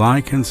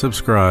like and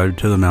subscribe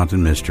to the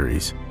Mountain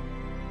Mysteries.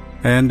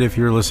 And if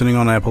you're listening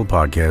on Apple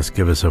Podcasts,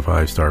 give us a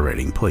 5-star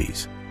rating,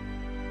 please.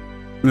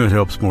 It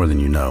helps more than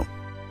you know.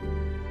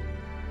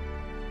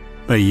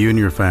 May you and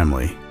your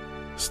family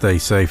stay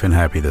safe and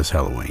happy this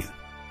Halloween.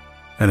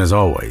 And as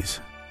always,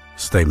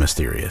 stay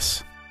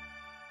mysterious.